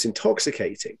kind of almost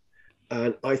intoxicating.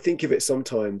 And I think of it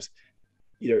sometimes,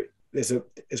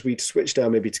 as we switch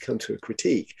down maybe to come to a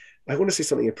critique, I want to say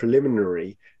something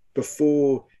preliminary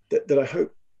before that I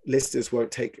hope listeners will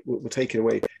take it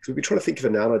away, because we'll be trying to think of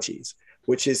analogies,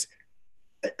 which is,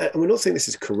 and we're not saying this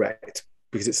is correct,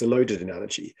 because it's a loaded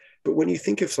analogy. But when you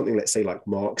think of something, let's say like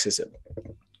Marxism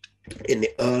in the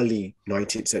early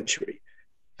 19th century,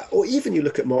 or even you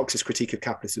look at Marx's critique of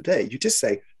capitalism today, you just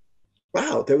say,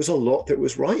 wow, there was a lot that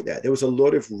was right there. There was a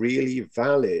lot of really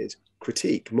valid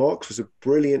critique. Marx was a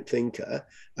brilliant thinker,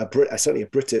 certainly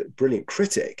a brilliant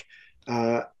critic.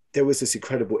 There was this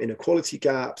incredible inequality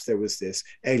gaps. There was this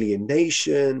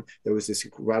alienation. There was this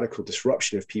radical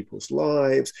disruption of people's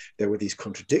lives. There were these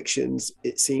contradictions,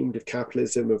 it seemed, of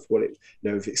capitalism, of what it,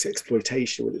 of its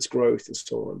exploitation with its growth and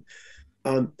so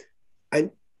on.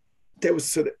 And there was,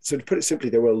 so to put it simply,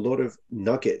 there were a lot of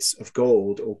nuggets of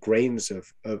gold or grains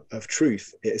of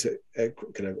truth,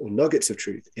 or nuggets of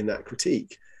truth in that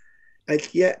critique. And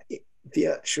yet the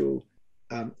actual,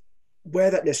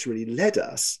 where that necessarily led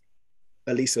us,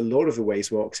 at least a lot of the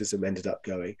ways Marxism ended up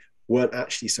going, weren't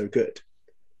actually so good.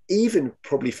 Even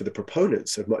probably for the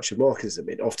proponents of much of Marxism,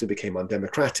 it often became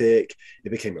undemocratic, it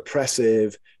became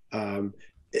oppressive. A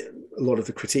lot of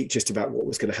the critique just about what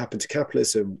was going to happen to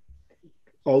capitalism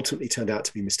ultimately turned out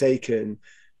to be mistaken,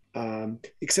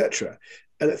 etc.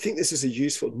 And I think this is a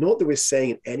useful, not that we're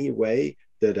saying in any way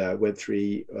that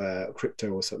Web3 crypto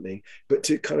or something, but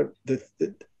to kind of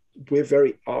we're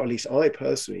very, or at least I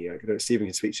personally, I know Stephen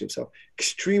can speak to himself,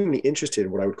 extremely interested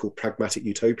in what I would call pragmatic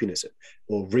utopianism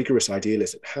or rigorous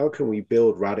idealism. How can we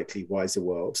build radically wiser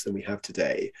worlds than we have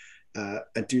today,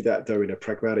 and do that though in a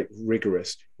pragmatic,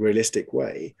 rigorous, realistic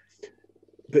way?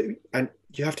 And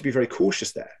you have to be very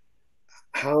cautious there.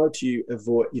 How do you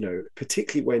avoid,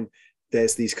 particularly when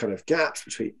there's these kind of gaps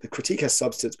between the critique has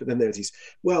substance, but then there's these,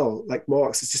 well, like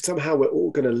Marx, it's just somehow we're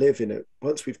all going to live in it.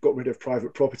 Once we've got rid of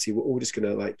private property, we're all just going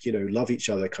to love each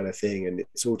other kind of thing. And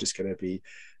it's all just going to be,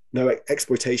 no,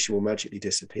 exploitation will magically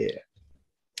disappear.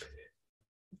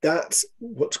 That's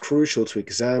what's crucial to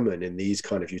examine in these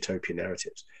kind of utopian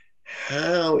narratives.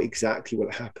 How exactly will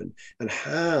it happen? And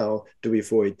how do we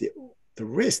avoid the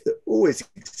risk that always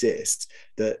exists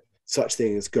that such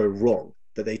things go wrong,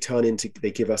 that they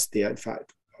give us in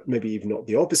fact, maybe even not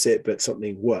the opposite, but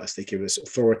something worse. They give us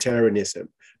authoritarianism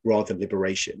rather than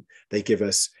liberation. They give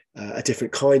us a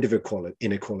different kind of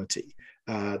inequality.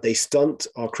 They stunt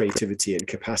our creativity and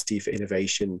capacity for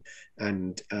innovation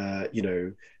and,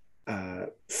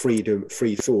 freedom,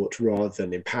 free thought, rather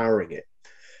than empowering it.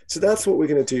 So that's what we're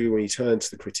going to do when you turn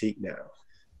to the critique now.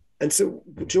 And so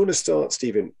do you want to start,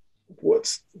 Stephen?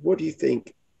 What do you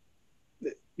think?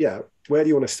 Where do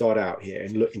you want to start out here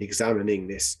and look in examining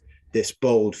this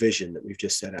bold vision that we've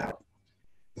just set out?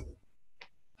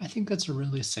 I think that's a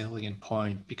really salient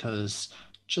point, because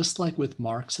just like with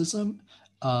Marxism,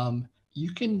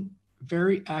 you can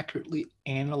very accurately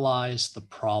analyze the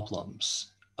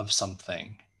problems of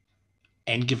something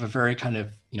and give a very kind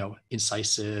of,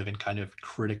 incisive and kind of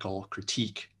critical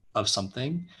critique of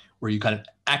something, where you kind of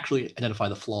actually identify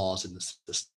the flaws in the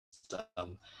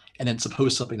system, and then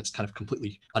suppose something that's kind of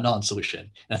completely a non-solution.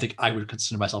 And I think I would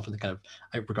consider myself in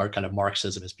I regard kind of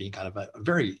Marxism as being kind of a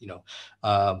very,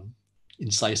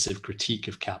 incisive critique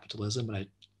of capitalism. And I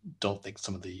don't think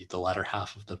some of the latter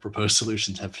half of the proposed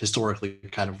solutions have historically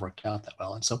kind of worked out that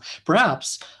well. And so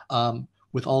perhaps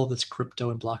with all of this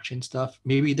crypto and blockchain stuff,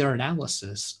 maybe their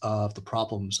analysis of the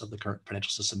problems of the current financial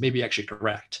system may be actually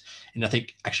correct. And I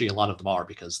think actually a lot of them are,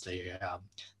 because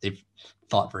they've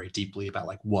thought very deeply about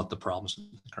what the problems in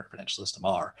the current financial system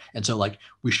are. And so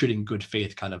we should in good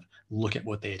faith kind of look at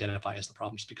what they identify as the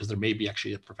problems, because there may be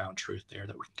actually a profound truth there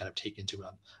that we can kind of take into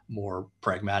a more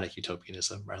pragmatic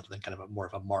utopianism rather than kind of more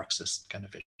of a Marxist kind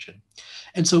of vision.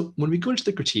 And so when we go into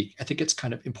the critique, I think it's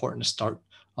kind of important to start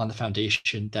on the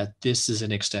foundation that this is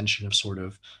an extension of sort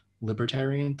of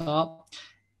libertarian thought.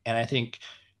 And I think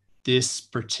this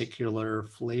particular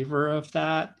flavor of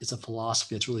that is a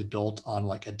philosophy that's really built on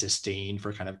a disdain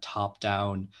for kind of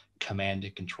top-down command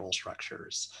and control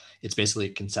structures. It's basically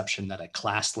a conception that a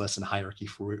classless and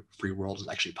hierarchy-free world is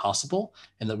actually possible,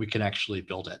 and that we can actually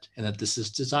build it, and that this is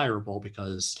desirable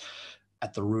because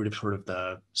at the root of sort of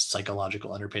the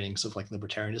psychological underpinnings of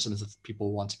libertarianism is that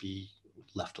people want to be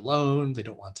left alone. They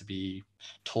don't want to be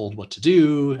told what to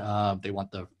do. They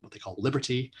want what they call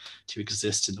liberty to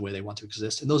exist in the way they want to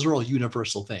exist. And those are all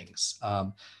universal things.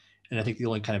 And I think the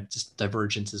only kind of just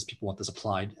divergence is people want this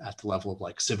applied at the level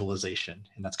of civilization.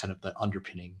 And that's kind of the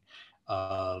underpinning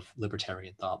of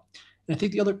libertarian thought. And I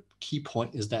think the other key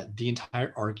point is that the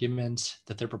entire argument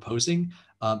that they're proposing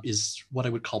is what I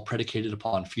would call predicated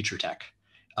upon future tech.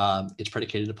 It's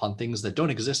predicated upon things that don't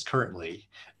exist currently,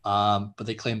 but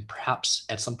they claim perhaps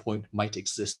at some point might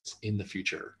exist in the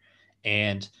future.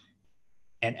 And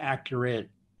an accurate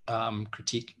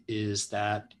critique is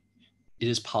that it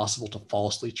is possible to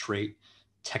falsely trait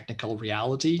technical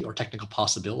reality or technical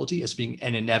possibility as being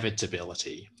an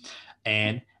inevitability.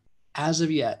 And as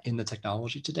of yet in the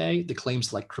technology today, the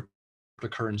claims like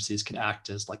cryptocurrencies can act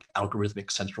as like algorithmic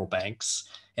central banks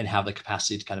and have the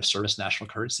capacity to kind of service national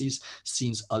currencies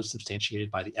seems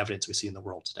unsubstantiated by the evidence we see in the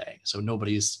world today. So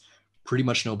pretty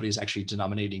much nobody's actually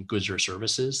denominating goods or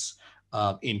services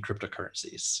in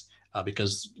cryptocurrencies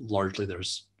because largely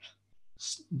there's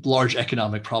large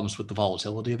economic problems with the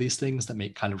volatility of these things that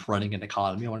make kind of running an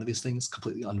economy on one of these things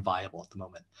completely unviable at the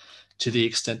moment. To the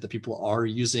extent that people are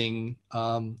using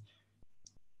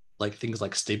like things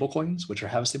like stable coins, which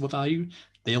have a stable value,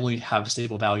 they only have a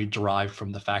stable value derived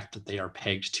from the fact that they are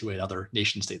pegged to another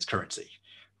nation state's currency,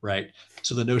 right?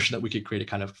 So the notion that we could create a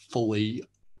kind of fully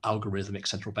algorithmic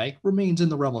central bank remains in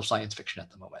the realm of science fiction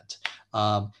at the moment.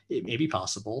 It may be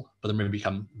possible, but there may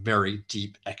become very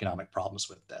deep economic problems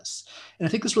with this. And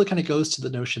I think this really kind of goes to the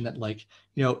notion that, like,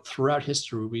 throughout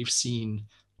history, we've seen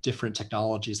different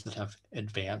technologies that have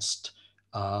advanced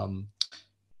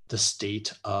the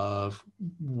state of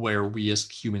where we as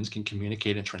humans can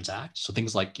communicate and transact. So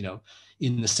things like,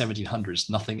 in the 1700s,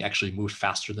 nothing actually moved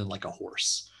faster than like a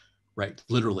horse, right?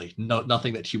 Literally,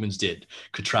 nothing that humans did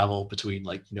could travel between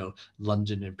like,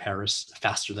 London and Paris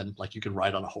faster than like you could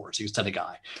ride on a horse. You could send a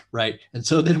guy, right? And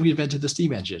so then we invented the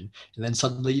steam engine, and then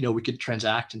suddenly, we could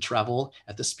transact and travel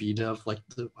at the speed of like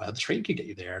the train could get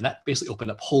you there. And that basically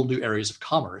opened up whole new areas of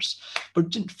commerce, but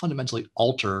it didn't fundamentally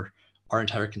alter our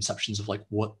entire conceptions of like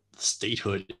what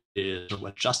statehood is or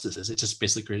what justice is. It just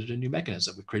basically created a new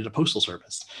mechanism. We created a postal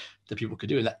service that people could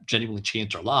do, and that genuinely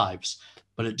changed our lives,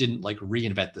 but it didn't like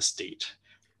reinvent the state,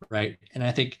 right? And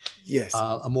I think Yes.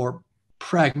 A more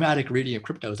pragmatic reading of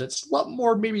crypto is it's a lot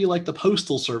more maybe like the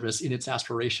postal service in its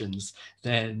aspirations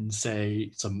than, say,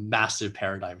 some massive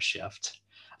paradigm shift.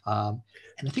 And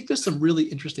I think there's some really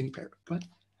interesting Go ahead.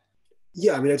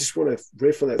 Yeah, I mean, I just want to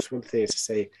riff on that. Just one thing is to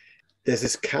say, there's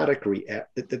this category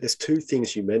that there's two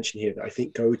things you mentioned here that I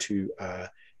think go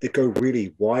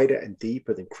really wider and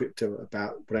deeper than crypto,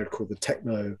 about what I would call the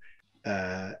techno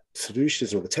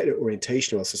solutions or the techno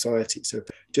orientation of our society. So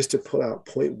just to pull out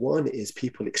point one is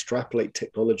people extrapolate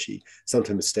technology,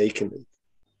 sometimes mistakenly.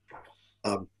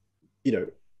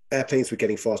 Airplanes were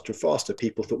getting faster and faster.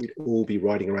 People thought we'd all be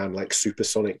riding around like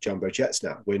supersonic jumbo jets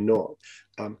now. We're not.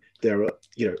 There are,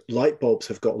 light bulbs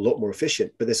have got a lot more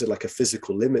efficient, but there's like a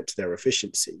physical limit to their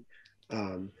efficiency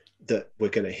that we're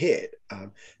going to hit.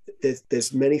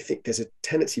 There's many things. There's a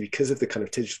tendency, because of the kind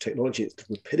of digital technology, the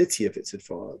rapidity of its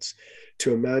advance,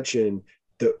 to imagine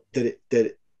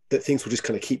that things will just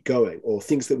kind of keep going, or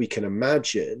things that we can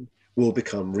imagine will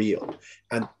become real.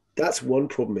 And that's one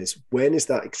problem, is when is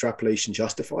that extrapolation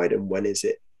justified and when is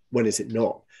it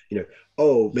not?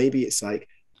 Maybe it's like,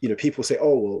 people say,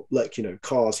 oh, well, look,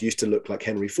 cars used to look like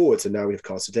Henry Fords and now we have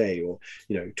cars today. Or,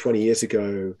 20 years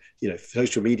ago,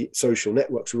 social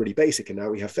networks were really basic and now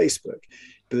we have Facebook.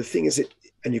 But the thing is,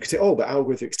 and you could say, oh, but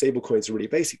algorithmic stablecoins are really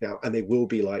basic now and they will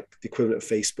be like the equivalent of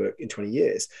Facebook in 20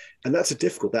 years. And that's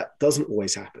that doesn't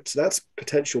always happen. So that's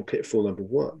potential pitfall number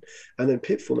one. And then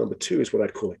pitfall number two is what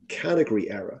I'd call a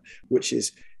category error, which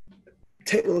is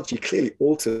technology clearly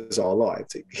alters our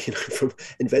lives, from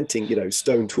inventing,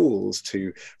 stone tools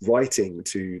to writing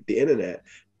to the internet.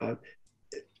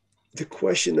 The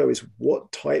question, though, is what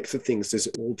types of things does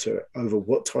it alter, over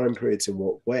what time periods, in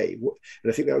what way?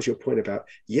 And I think that was your point about,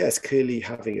 yes, clearly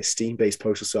having a Steam-based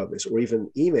postal service or even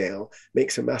email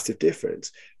makes a massive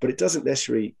difference, but it doesn't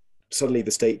necessarily suddenly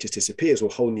the state just disappears, or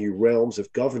whole new realms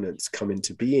of governance come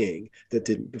into being that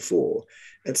didn't before.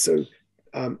 And so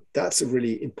that's a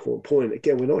really important point.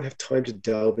 Again, we don't have time to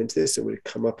delve into this, and we'll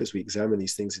come up as we examine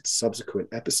these things in subsequent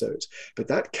episodes. But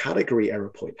that category error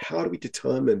point, how do we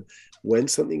determine when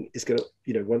something is going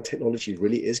to, when technology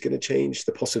really is going to change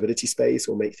the possibility space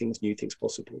or make new things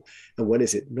possible, and when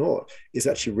is it not, is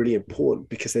actually really important,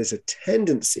 because there's a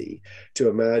tendency to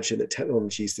imagine that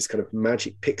technology is this kind of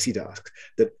magic pixie dust,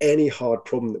 that any hard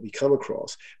problem that we come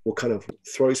across will kind of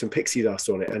throw some pixie dust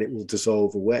on it and it will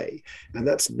dissolve away. And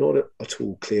that's not at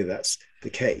all clear that's the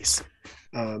case.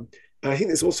 And I think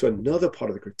there's also another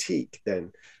part of the critique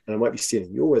then, and I might be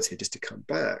stealing your words here just to come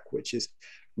back, which is,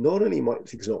 not only might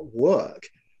things not work,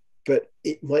 but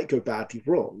it might go badly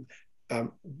wrong.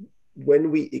 When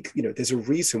there's a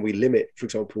reason we limit, for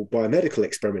example, biomedical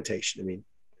experimentation. I mean,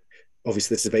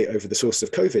 obviously there's debate over the source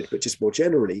of COVID, but just more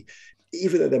generally,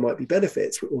 even though there might be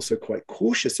benefits, we're also quite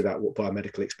cautious about what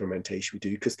biomedical experimentation we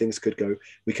do, because things could go,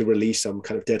 we could release some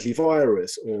kind of deadly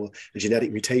virus or a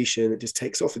genetic mutation that just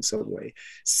takes off in some way.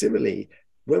 Similarly,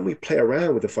 when we play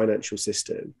around with the financial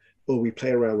system, or we play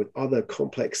around with other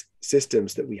complex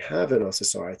systems that we have in our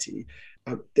society,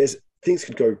 there's things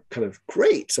could go kind of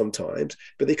great sometimes,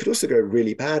 but they could also go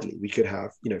really badly. We could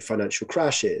have, financial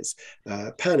crashes,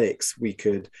 panics. We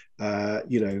could,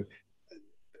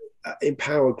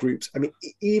 empower groups. I mean,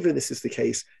 even this is the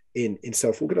case in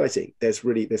self-organizing. There's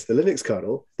the Linux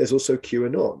kernel. There's also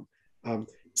QAnon.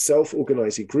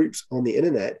 Self-organizing groups on the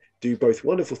internet do both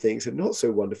wonderful things and not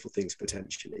so wonderful things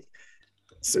potentially.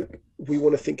 So we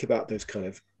want to think about those kind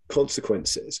of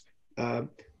consequences.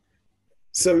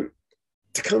 So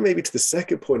to come maybe to the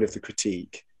second point of the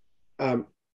critique,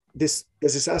 there's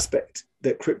this aspect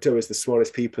that crypto is the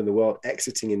smartest people in the world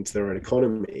exiting into their own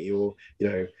economy, or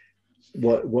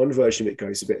one version of it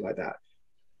goes a bit like that.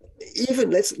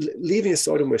 Even leaving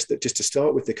aside almost that, just to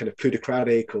start with the kind of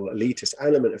plutocratic or elitist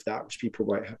element of that, which people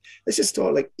might have, let's just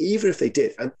start like, even if they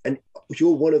did, and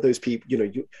you're one of those people,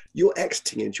 you're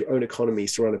exiting into your own economy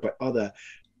surrounded by other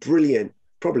brilliant,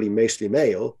 probably mostly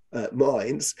male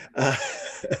minds.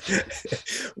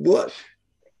 What,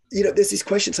 there's these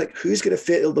questions like, who's going to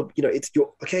feel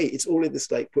it's all in this,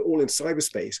 like, we're all in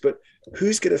cyberspace, but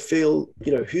who's going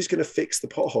to fix the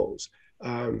potholes?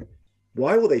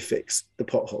 Why will they fix the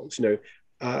potholes?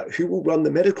 Who will run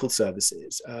the medical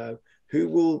services? Who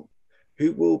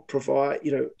will provide?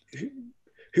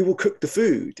 Who will cook the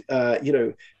food?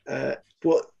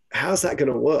 How's that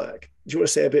going to work? Do you want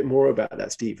to say a bit more about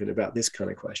that, Stephen, about this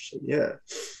kind of question? Yeah.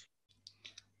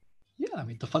 Yeah, I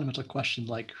mean, the fundamental question,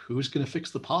 like, who's going to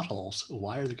fix the potholes?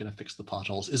 Why are they going to fix the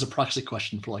potholes? Is a proxy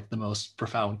question for like the most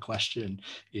profound question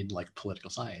in like political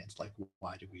science. Like,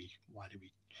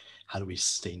 how do we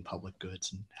sustain public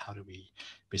goods, and how do we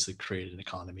basically create an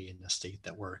economy in a state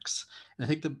that works? And I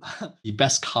think the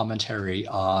best commentary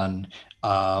on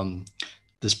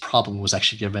this problem was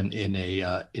actually given in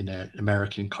an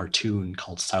American cartoon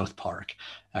called South Park,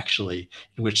 actually,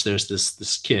 in which there's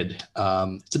this kid.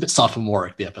 It's a bit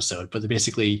sophomoric, the episode, but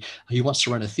basically he wants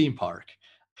to run a theme park,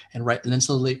 and then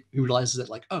suddenly he realizes that,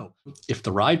 like, oh, if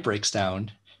the ride breaks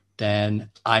down, then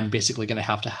I'm basically going to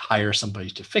have to hire somebody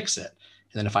to fix it.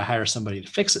 And then if I hire somebody to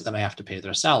fix it, then I have to pay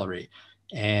their salary.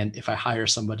 And if I hire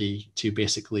somebody to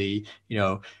basically,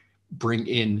 bring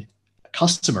in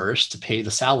customers to pay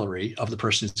the salary of the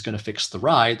person who's going to fix the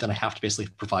ride, then I have to basically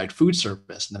provide food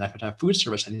service. And then if I have food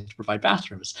service, I need to provide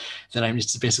bathrooms. Then I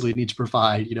basically need to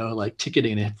provide, like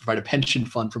ticketing, and provide a pension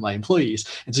fund for my employees.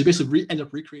 And so you basically end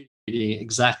up recreating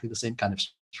exactly the same kind of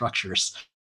structures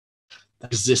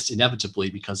that exist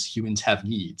inevitably because humans have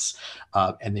needs,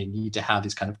 and they need to have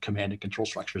these kind of command and control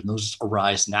structures. And those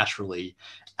arise naturally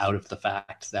out of the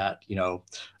fact that,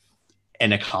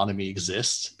 an economy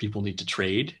exists. People need to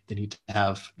trade. They need to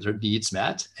have their needs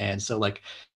met. And so, like,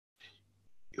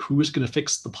 who is going to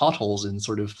fix the potholes in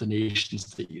sort of the nation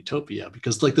state utopia?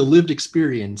 Because, like, the lived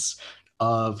experience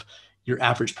of your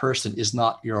average person is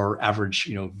not your average,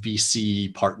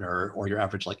 VC partner or your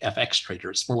average like FX trader.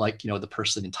 It's more like, the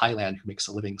person in Thailand who makes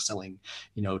a living selling,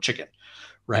 chicken,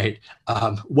 right?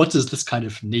 What does this kind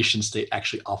of nation state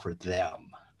actually offer them?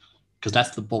 Because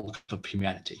that's the bulk of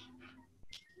humanity.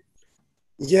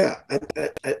 Yeah, and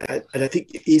I think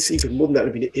it's even more than that.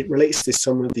 I mean, it relates to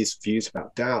some of these views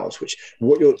about DAOs, which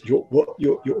what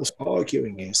you're also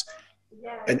arguing is,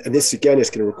 and this again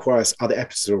is going to require us other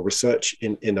episodes or research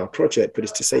in our project, but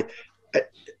it's to say,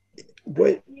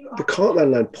 when the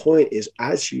Cartman point is,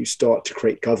 as you start to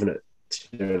create governance,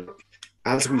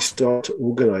 as we start to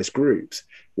organize groups,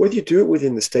 whether you do it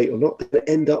within the state or not, they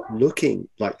end up looking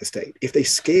like the state. If they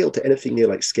scale to anything near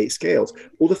like state scales,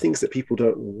 all the things that people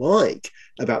don't like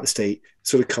about the state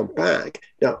sort of come back.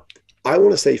 Now, I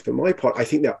want to say, for my part, I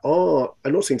think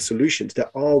I'm not saying solutions, there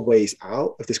are ways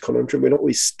out of this conundrum. We're not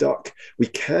always stuck. We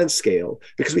can scale,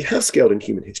 because we have scaled in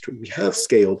human history. We have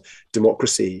scaled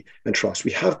democracy and trust. We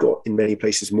have got, in many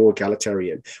places, more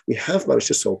egalitarian. We have managed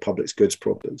to solve public goods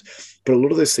problems. But a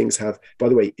lot of those things have, by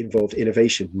the way, involved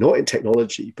innovation, not in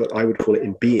technology, but I would call it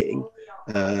in being,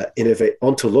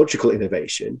 ontological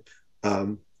innovation,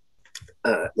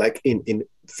 like in,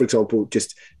 for example,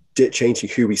 just changing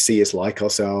who we see as like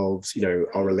ourselves,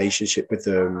 our relationship with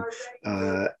them,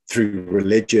 through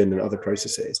religion and other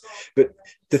processes. But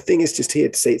the thing is just here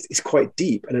to say it's quite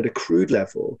deep. And at a crude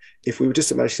level, if we were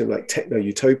just imagining like techno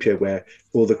utopia, where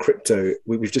all the crypto,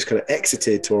 we've just kind of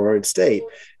exited to our own state,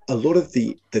 a lot of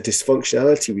the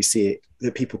dysfunctionality we see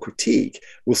that people critique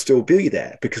will still be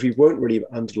there, because we won't really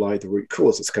underlie the root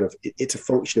cause. It's a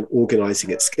function of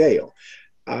organizing at scale.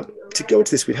 To go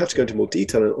into this, we'd have to go into more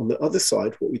detail. And on the other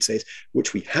side, what we'd say is,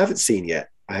 which we haven't seen yet,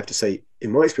 I have to say, in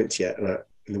my experience yet, in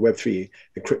the Web3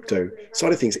 and crypto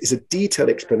side of things, is a detailed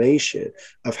explanation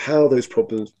of how those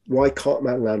problems, why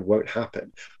Cartman Land won't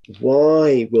happen,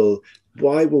 why will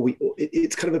why will we,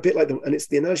 it's kind of a bit like and it's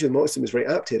the analogy of Marxism is very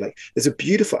apt here. Like there's a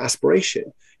beautiful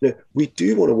aspiration. We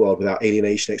do want a world without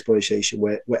alienation, exploitation,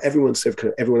 where everyone's sort of kind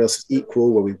of everyone else is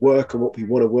equal, where we work on what we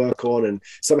want to work on, and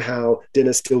somehow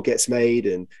dinner still gets made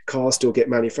and cars still get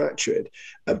manufactured.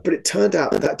 But it turned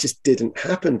out that just didn't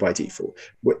happen by default.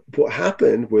 What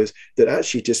happened was that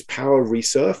actually just power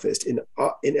resurfaced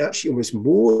in actually almost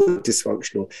more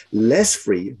dysfunctional, less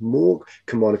free, more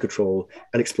command and control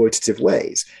and exploitative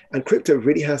ways. And crypto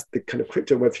really has, the kind of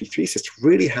crypto Web3 thesis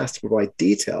really has to provide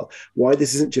detail why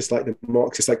this isn't just like the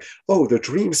Marxist, like, oh, the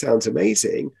dream sounds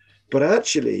amazing, but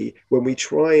actually when we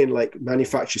try and like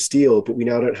manufacture steel, but we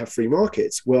now don't have free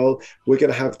markets, well, we're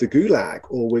going to have the gulag,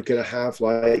 or we're going to have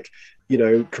like,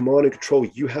 command and control,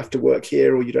 you have to work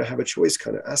here or you don't have a choice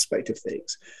kind of aspect of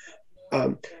things.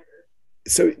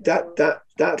 So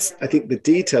that's I think the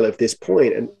detail of this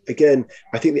point. And again,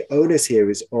 I think the onus here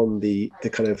is on the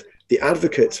kind of the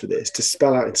advocates for this to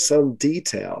spell out in some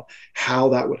detail how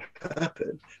that would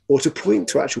happen, or to point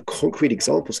to actual concrete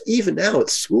examples, even now at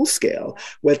small scale,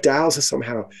 where DAOs are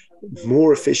somehow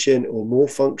more efficient or more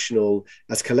functional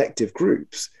as collective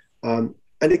groups.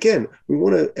 And again, we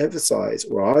want to emphasize,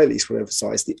 or I at least want to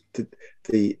emphasize,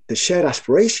 the shared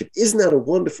aspiration. Isn't that a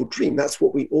wonderful dream? That's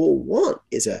what we all want,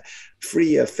 is a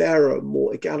freer, fairer,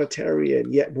 more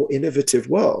egalitarian, yet more innovative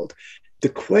world. The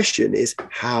question is,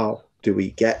 how do we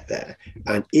get there?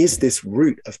 And is this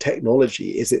route of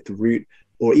technology, is it the route,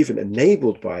 or even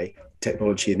enabled by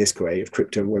technology in this way of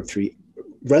crypto and Web3,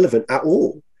 relevant at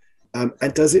all?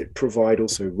 And does it provide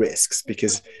also risks?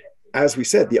 Because as we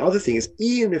said, the other thing is,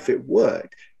 even if it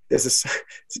worked, there's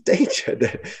a danger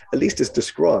that, at least as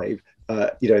described,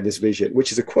 in this vision,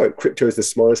 which is a quote, crypto is the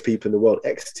smartest people in the world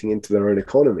exiting into their own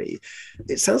economy.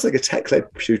 It sounds like a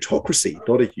tech-led plutocracy,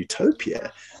 not a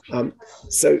utopia.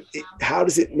 So how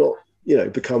does it not,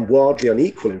 become wildly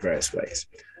unequal in various ways?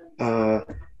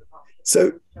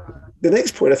 So the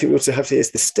next point I think we also have to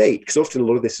is the state, because often a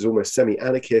lot of this is almost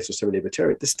semi-anarchist or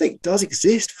semi-libertarian. The state does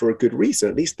exist for a good reason,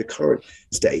 at least the current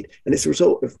state, and it's a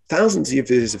result of thousands of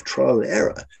years of trial and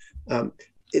error.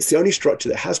 It's the only structure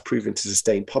that has proven to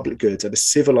sustain public goods at a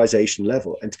civilization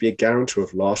level and to be a guarantor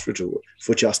of last resort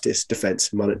for justice,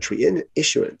 defense, and monetary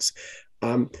issuance.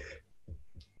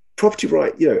 Property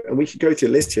right, and we could go to a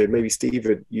list here. Maybe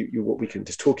Stephen, what we can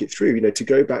just talk it through. To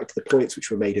go back to the points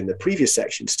which were made in the previous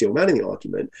section, Steel Manning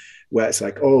argument, where it's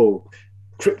like, oh,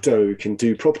 crypto can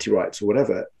do property rights or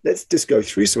whatever. Let's just go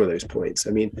through some of those points.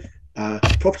 I mean,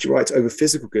 property rights over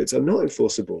physical goods are not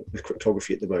enforceable with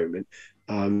cryptography at the moment.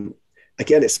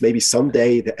 Again, it's maybe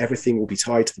someday that everything will be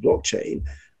tied to the blockchain.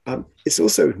 It's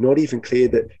also not even clear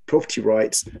that property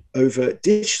rights over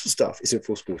digital stuff is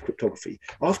enforceable with cryptography.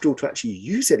 After all, to actually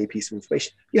use any piece of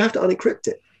information, you have to unencrypt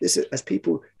it. This is, as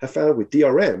people have found with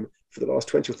DRM for the last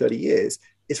 20 or 30 years,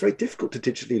 it's very difficult to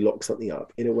digitally lock something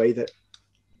up in a way that,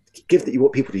 given that you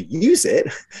want people to use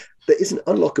it, that isn't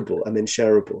unlockable and then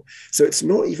shareable. So it's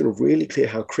not even really clear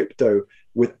how crypto,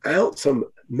 without some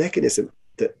mechanism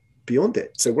that beyond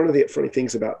it. So one of the funny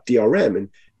things about DRM and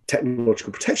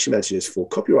technological protection measures for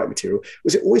copyright material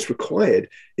was it always required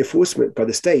enforcement by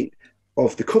the state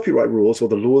of the copyright rules or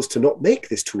the laws to not make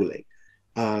this tooling.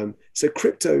 So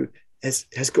crypto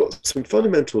has got some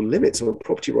fundamental limits on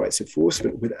property rights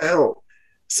enforcement without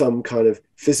some kind of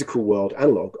physical world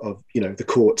analog of, the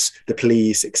courts, the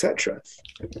police, etc.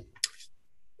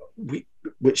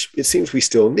 Which it seems we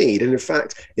still need. And in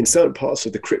fact, in certain parts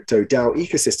of the crypto DAO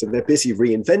ecosystem, they're busy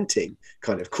reinventing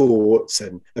kind of courts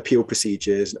and appeal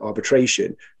procedures and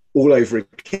arbitration all over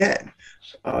again.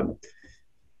 Then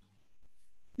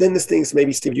there's things,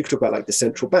 maybe Steve, you could talk about like the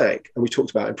central bank, and we talked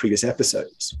about in previous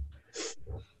episodes.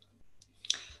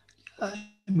 I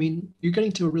mean, you're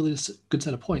getting to a really good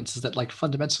set of points, is that like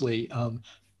fundamentally,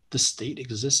 the state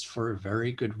exists for a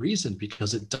very good reason,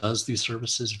 because it does these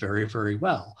services very, very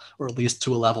well, or at least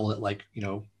to a level that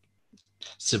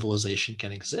civilization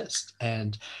can exist.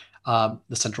 And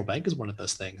the central bank is one of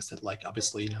those things that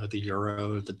obviously, the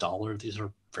euro, the dollar, these are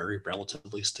very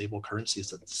relatively stable currencies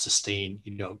that sustain,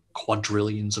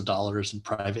 quadrillions of dollars in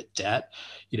private debt.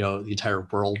 The entire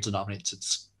world denominates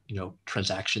its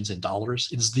transactions in dollars.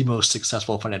 It is the most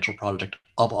successful financial project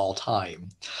of all time.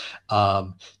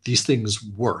 These things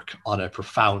work on a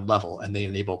profound level, and they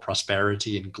enable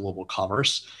prosperity and global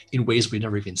commerce in ways we've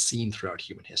never even seen throughout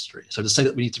human history. So to say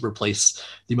that we need to replace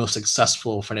the most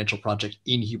successful financial project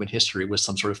in human history with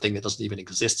some sort of thing that doesn't even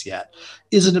exist yet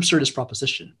is an absurdist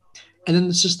proposition. And then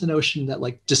it's just the notion that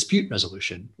dispute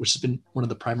resolution, which has been one of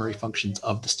the primary functions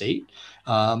of the state,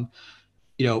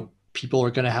 people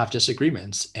are going to have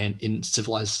disagreements, and in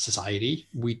civilized society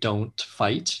we don't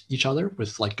fight each other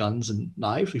with like guns and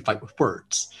knives. We fight with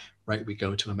words, right? We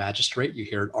go to a magistrate, you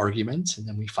hear an argument, and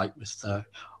then we fight with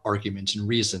argument and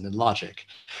reason and logic,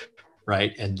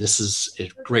 right? And this is a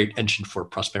great engine for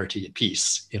prosperity and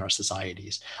peace in our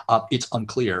societies. It's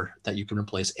unclear that you can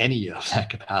replace any of that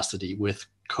capacity with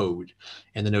code,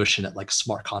 and the notion that like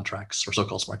smart contracts or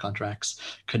so-called smart contracts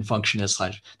can function as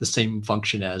like the same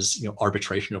function as, you know,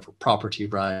 arbitration over property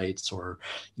rights, or,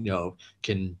 you know,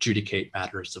 can adjudicate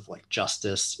matters of like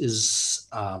justice is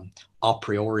a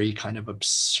priori kind of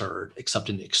absurd, except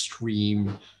in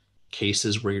extreme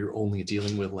cases where you're only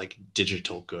dealing with like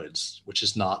digital goods, which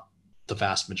is not the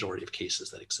vast majority of cases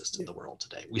that exist in the world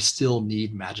today. We still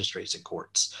need magistrates and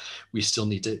courts. We still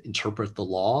need to interpret the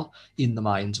law in the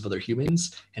minds of other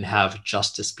humans and have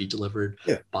justice be delivered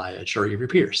by a jury of your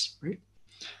peers, right?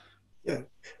 Yeah,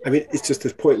 I mean, it's just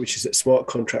this point, which is that smart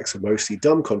contracts are mostly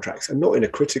dumb contracts, and not in a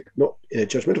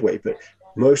judgmental way, but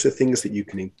most of the things that you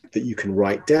can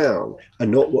write down are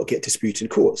not what get disputed in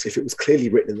courts. If it was clearly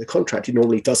written in the contract, it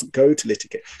normally doesn't go to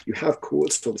litigate. You have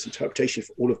courts for this interpretation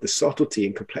for all of the subtlety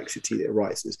and complexity that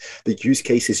arises, the use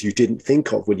cases you didn't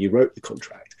think of when you wrote the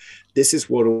contract. This is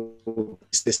what all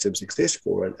systems exist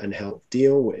for and help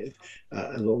deal with,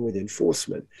 along with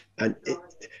enforcement. And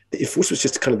the enforcement is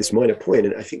just kind of this minor point,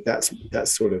 and I think that's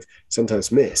sort of sometimes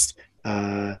missed.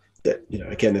 That, you know,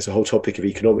 again, there's a whole topic of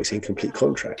economics, incomplete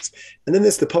contracts. And then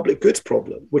there's the public goods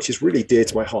problem, which is really dear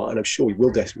to my heart, and I'm sure we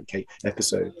will dedicate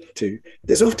episode 2.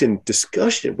 There's often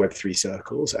discussion in Web3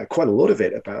 circles, quite a lot of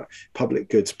it, about public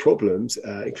goods problems,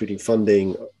 including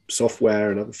funding,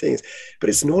 software, and other things. But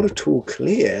it's not at all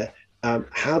clear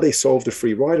how they solve the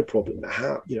free rider problem.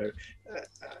 How, you know,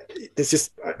 there's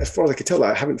just, as far as I can tell,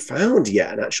 I haven't found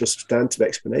yet an actual substantive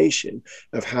explanation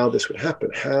of how this would happen,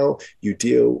 how you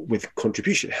deal with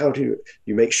contribution, how do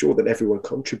you make sure that everyone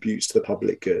contributes to the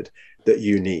public good that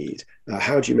you need,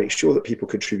 how do you make sure that people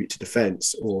contribute to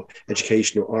defense or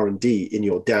education or R&D in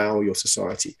your DAO, your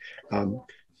society,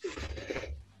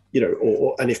 you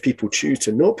know, and if people choose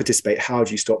to not participate, how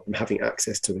do you stop them having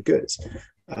access to the goods?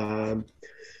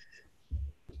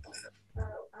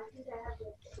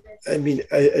 I mean,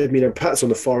 and perhaps on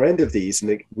the far end of these,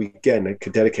 and we again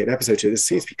could dedicate an episode to it, there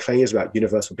seems to be claims about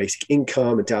universal basic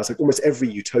income and DAOs, like almost every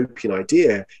utopian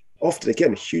idea, often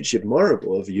again hugely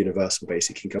admirable, of a universal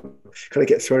basic income, kind of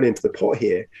get thrown into the pot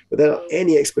here without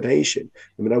any explanation.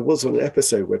 I mean, I was on an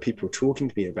episode where people were talking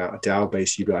to me about a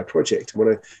DAO-based UBI project, and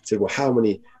when I said, well, how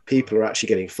many people are actually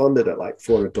getting funded at like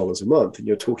 $400 a month, and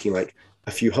you're talking like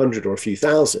a few hundred or a few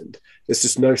thousand, there's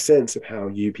just no sense of how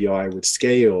UBI would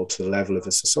scale to the level of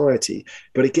a society.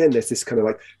 But again, there's this kind of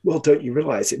like, well, don't you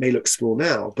realize it may look small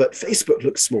now, but Facebook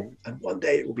looks small, and one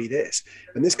day it will be this.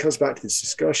 And this comes back to this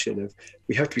discussion of,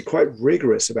 we have to be quite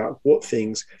rigorous about what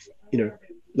things, you know,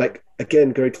 like, again,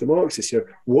 going to the Marxists, you know,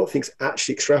 what things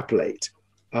actually extrapolate.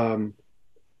 When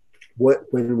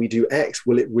we do X,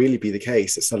 will it really be the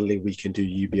case that suddenly we can do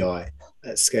UBI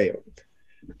at scale?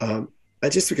 And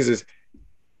just because it's,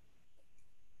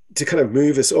 to kind of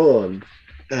move us on,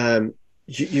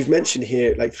 you've mentioned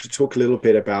here, like, to talk a little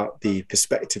bit about the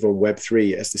perspective on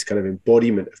Web3 as this kind of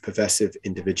embodiment of pervasive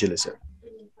individualism.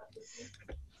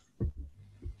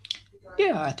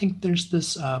 Yeah, I think there's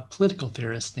this political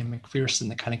theorist named McPherson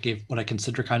that kind of gave what I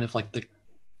consider kind of like the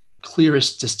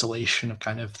clearest distillation of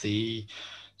kind of the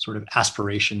sort of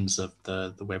aspirations of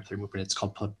the Web3 movement. It's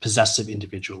called possessive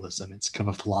individualism. It's kind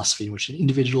of a philosophy in which an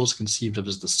individual is conceived of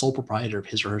as the sole proprietor of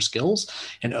his or her skills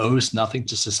and owes nothing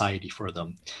to society for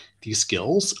them. These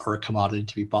skills are a commodity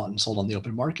to be bought and sold on the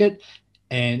open market,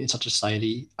 and in such a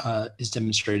society is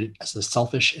demonstrated as the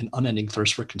selfish and unending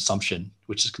thirst for consumption,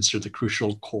 which is considered the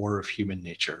crucial core of human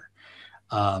nature.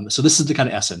 So this is the kind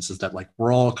of essence, is that like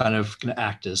we're all kind of going to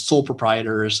act as sole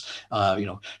proprietors, you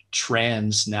know,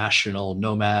 transnational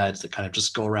nomads that kind of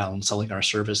just go around selling our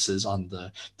services on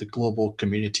the global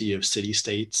community of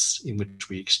city-states in which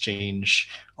we exchange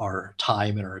our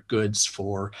time and our goods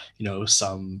for, you know,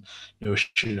 some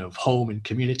notion of home and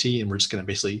community. And we're just going to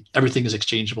basically, everything is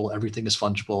exchangeable, everything is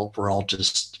fungible. We're all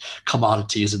just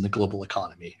commodities in the global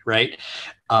economy, right?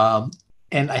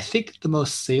 And I think the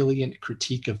most salient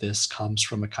critique of this comes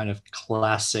from a kind of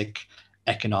classic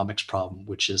economics problem,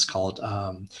 which is called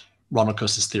Ronald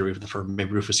Coase's theory of the firm.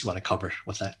 Maybe, Rufus, you want to cover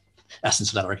what that essence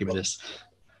of that argument is?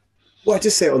 Well, I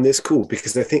just say it on this call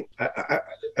because I think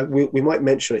we might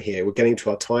mention it here. We're getting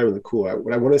to our time in the call.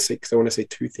 What I want to say, because I want to say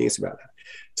two things about that.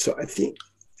 So I think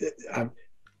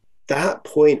that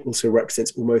point also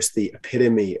represents almost the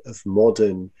epitome of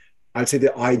modern, I'd say,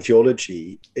 the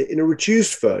ideology in a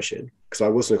reduced version, because I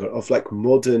wasn't, of like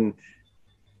modern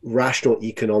rational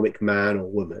economic man or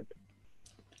woman,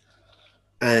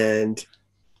 and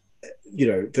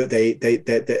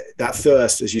that that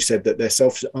thirst, as you said, that their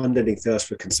unending thirst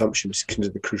for consumption, which is kind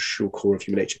of the crucial core of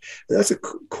human nature. And that's a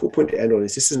core point to end on.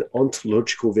 Is this is an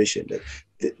ontological vision that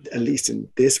at least in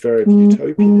this very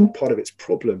utopian part of its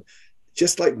problem,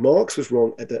 just like Marx was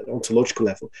wrong at the ontological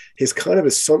level, his kind of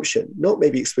assumption, not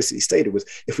maybe explicitly stated, was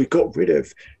if we got rid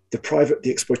of the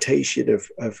exploitation of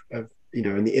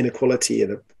and the inequality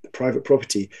and the private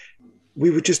property, we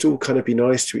would just all kind of be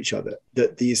nice to each other,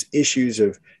 that these issues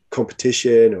of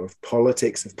competition or of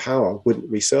politics of power wouldn't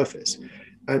resurface.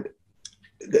 And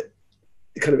that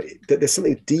there's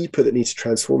something deeper that needs to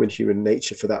transform in human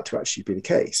nature for that to actually be the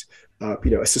case.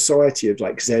 A society of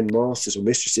like Zen masters or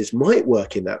mistresses might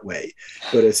work in that way,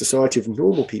 but a society of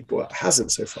normal people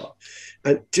hasn't so far.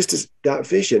 And just as that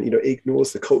vision,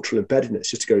 ignores the cultural embeddedness,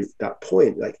 just to go to that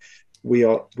point, like we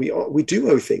do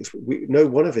owe things. No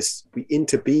one of us, we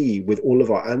interbe with all of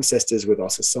our ancestors, with our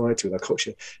society, with our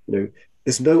culture.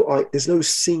 There's no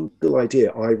single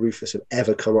idea I, Rufus, have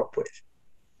ever come up with.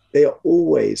 They are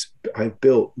always,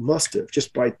 must have,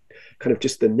 just by kind of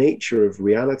just the nature of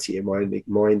reality in my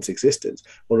mind's existence,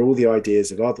 on all the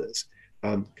ideas of others.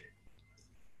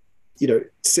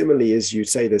 Similarly, as you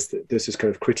say, there's this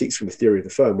kind of critiques from the theory of the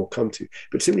firm we'll come to.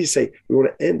 But simply to say, we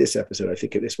want to end this episode, I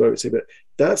think, at this moment, but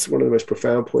that's one of the most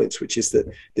profound points, which is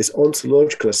that this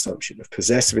ontological assumption of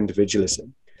possessive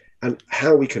individualism and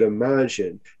how we could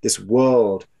imagine this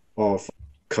world of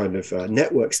kind of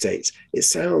network states,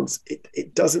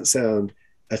 it doesn't sound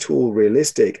at all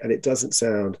realistic, and it doesn't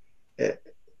sound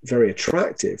very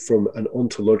attractive from an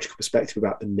ontological perspective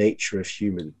about the nature of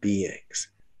human beings.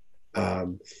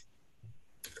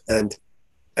 And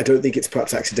I don't think it's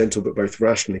perhaps accidental, but both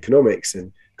rational economics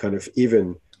and kind of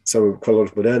even some of quite a lot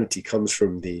of modernity comes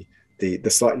from the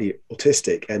slightly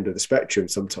autistic end of the spectrum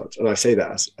sometimes. And I say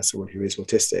that as someone who is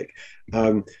autistic.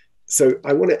 So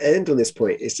I want to end on this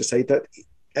point, is to say that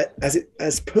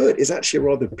as put, is actually a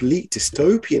rather bleak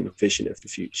dystopian vision of the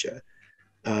future.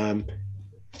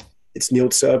 It's Neil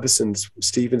Stevenson's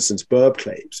Burb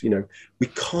claims. We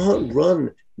can't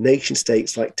run nation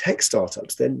states like tech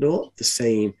startups. They're not the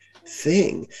same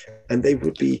thing, and they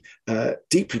would be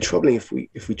deeply troubling if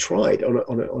we tried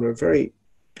on a very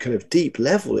kind of deep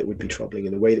level. It would be troubling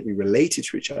in the way that we related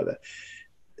to each other.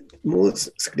 More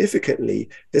significantly,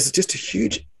 there's just a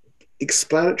huge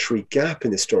explanatory gap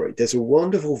in this story. There's a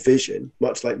wonderful vision,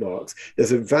 much like Marx.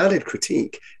 There's a valid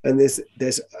critique, and there's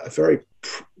a very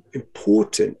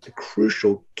important,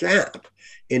 crucial gap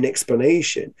in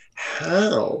explanation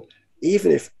how,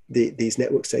 even if these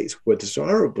network states were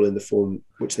desirable in the form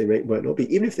which they might not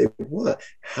be, even if they were,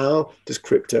 how does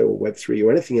crypto or Web3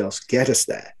 or anything else get us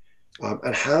there?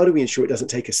 And how do we ensure it doesn't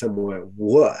take us somewhere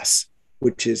worse,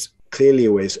 which is clearly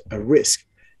always a risk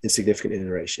in significant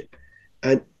iteration?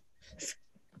 And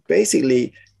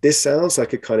basically, this sounds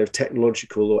like a kind of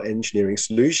technological or engineering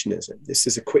solutionism. This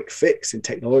is a quick fix in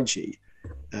technology,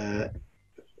 for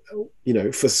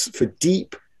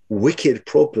deep, wicked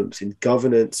problems in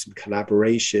governance and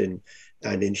collaboration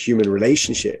and in human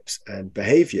relationships and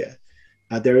behavior.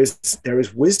 There is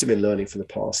wisdom in learning from the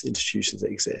past institutions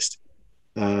that exist.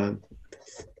 And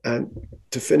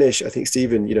to finish, I think,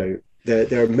 Stephen,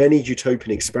 there are many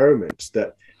utopian experiments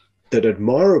that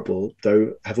admirable,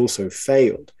 though, have also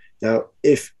failed. Now,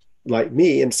 if, like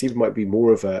me, and Stephen might be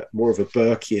more of a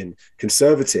Burkean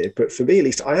conservative, but for me at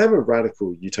least, I am a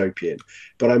radical utopian,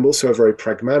 but I'm also a very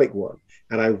pragmatic one.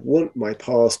 And I want my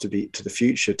path to the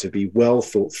future to be well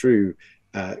thought through,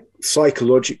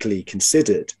 psychologically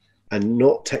considered, and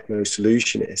not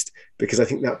techno-solutionist, because I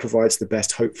think that provides the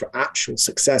best hope for actual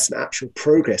success and actual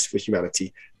progress for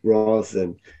humanity, rather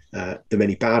than the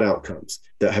many bad outcomes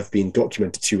that have been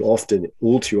documented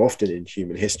all too often in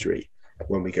human history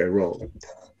when we go wrong.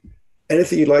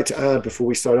 Anything you'd like to add before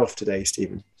we sign off today,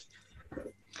 Stephen?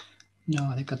 No,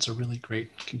 I think that's a really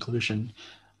great conclusion.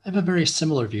 I have a very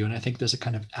similar view, and I think there's a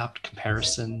kind of apt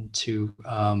comparison to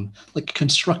like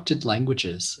constructed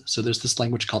languages. So there's this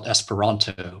language called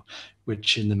Esperanto,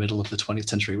 which in the middle of the 20th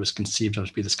century was conceived of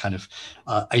to be this kind of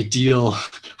ideal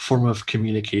form of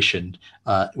communication,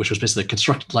 which was basically a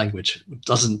constructed language. It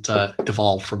doesn't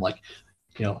evolve from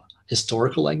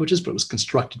historical languages, but it was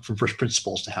constructed from first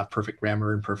principles to have perfect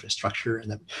grammar and perfect structure,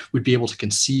 and that we'd be able to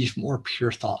conceive more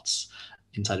pure thoughts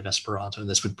inside of Esperanto, and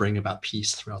this would bring about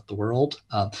peace throughout the world.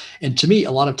 And to me,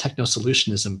 a lot of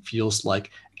techno-solutionism feels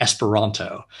like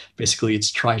Esperanto. Basically,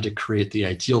 it's trying to create the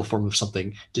ideal form of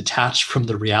something detached from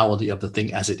the reality of the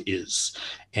thing as it is.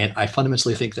 And I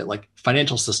fundamentally think that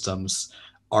financial systems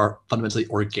are fundamentally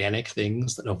organic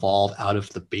things that evolve out of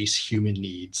the base human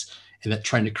needs. and that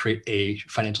trying to create a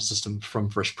financial system from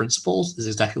first principles is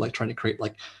exactly like trying to create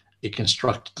like a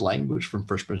constructed language from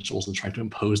first principles and trying to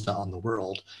impose that on the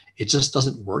world. It just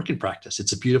doesn't work in practice.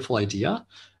 It's a beautiful idea,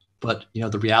 but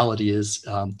the reality is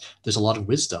there's a lot of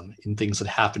wisdom in things that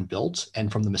have been built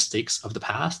and from the mistakes of the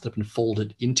past that have been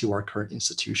folded into our current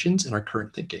institutions and our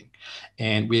current thinking.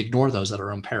 And we ignore those at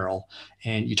our own peril.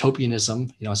 And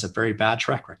utopianism, is a very bad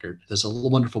track record. There's a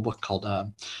wonderful book called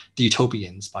The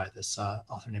Utopians by this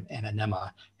author named Anna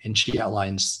Nema, and she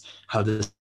outlines how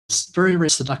this very, very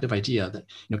seductive idea that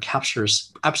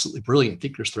captures absolutely brilliant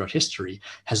thinkers throughout history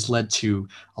has led to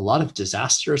a lot of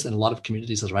disasters, and a lot of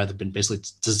communities that have either been basically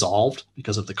dissolved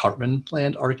because of the Cartman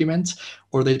land argument,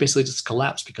 or they basically just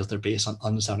collapse because they're based on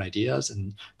unsound ideas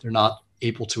and they're not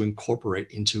able to incorporate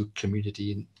into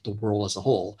community and the world as a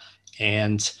whole.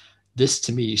 And this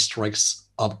to me strikes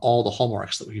of all the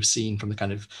hallmarks that we've seen from the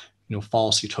kind of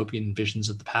false utopian visions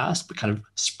of the past, but kind of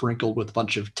sprinkled with a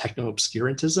bunch of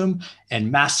techno-obscurantism and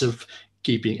massive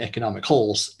gaping economic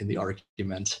holes in the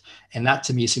argument. And that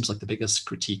to me seems like the biggest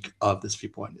critique of this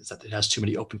viewpoint, is that it has too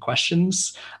many open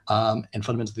questions, and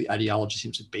fundamentally the ideology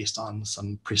seems to be based on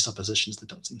some presuppositions that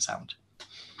don't seem sound.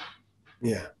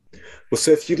 Yeah. Well,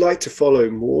 so if you'd like to follow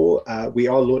more, we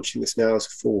are launching this now as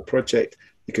a full project.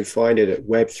 You can find it at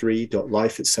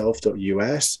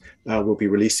web3.lifeitself.us. We'll be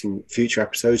releasing future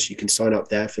episodes. You can sign up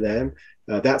there for them.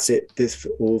 That's it.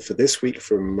 All for this week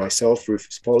from myself,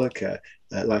 Rufus Pollock, at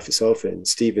Life Itself, and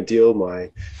Stephen Diehl,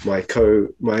 my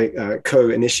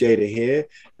co-initiator here.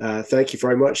 Thank you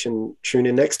very much, and tune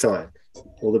in next time.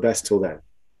 All the best till then.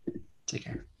 Take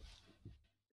care.